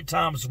 100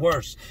 times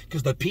worse.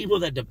 Because the people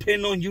that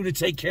depend on you to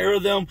take care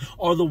of them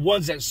are the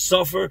ones that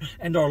suffer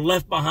and are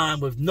left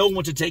behind with no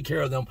one to take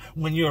care of them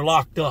when you're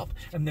locked up.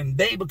 And then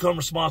they become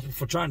responsible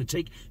for trying to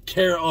take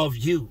care of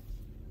you.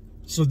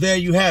 So there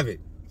you have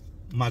it.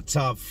 My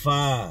top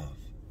 5.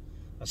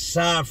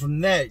 Aside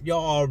from that, y'all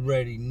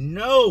already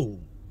know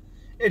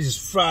it is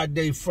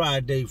Friday,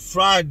 Friday,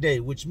 Friday,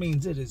 which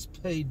means it is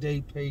payday,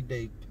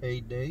 payday,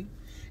 payday.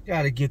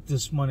 Gotta get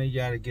this money,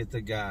 gotta get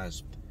the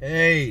guys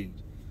paid.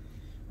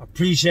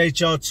 Appreciate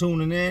y'all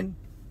tuning in.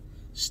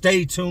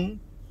 Stay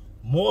tuned.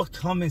 More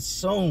coming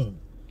soon.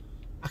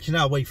 I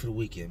cannot wait for the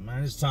weekend,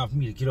 man. It's time for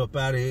me to get up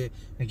out of here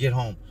and get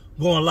home.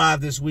 Going live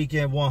this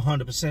weekend,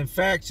 100%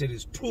 facts. It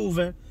is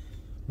proven.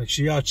 Make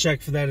sure y'all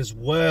check for that as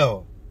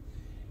well.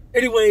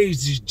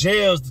 Anyways, these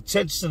jails,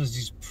 detention centers,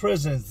 these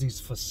prisons,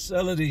 these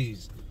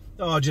facilities,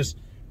 they're all just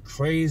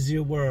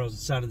crazier worlds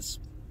inside of this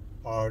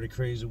already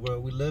crazy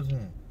world we live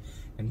in.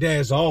 And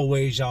as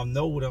always, y'all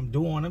know what I'm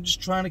doing. I'm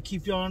just trying to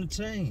keep y'all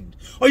entertained.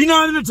 Are you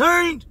not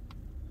entertained?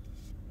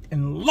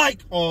 And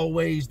like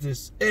always,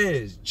 this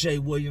is Jay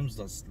Williams.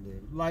 Let's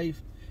live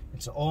life. And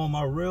to all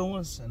my real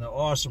ones, and there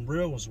are some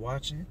real ones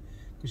watching,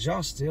 because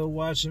y'all still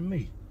watching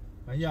me.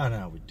 And y'all know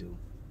how we do.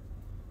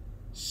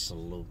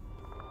 Salute.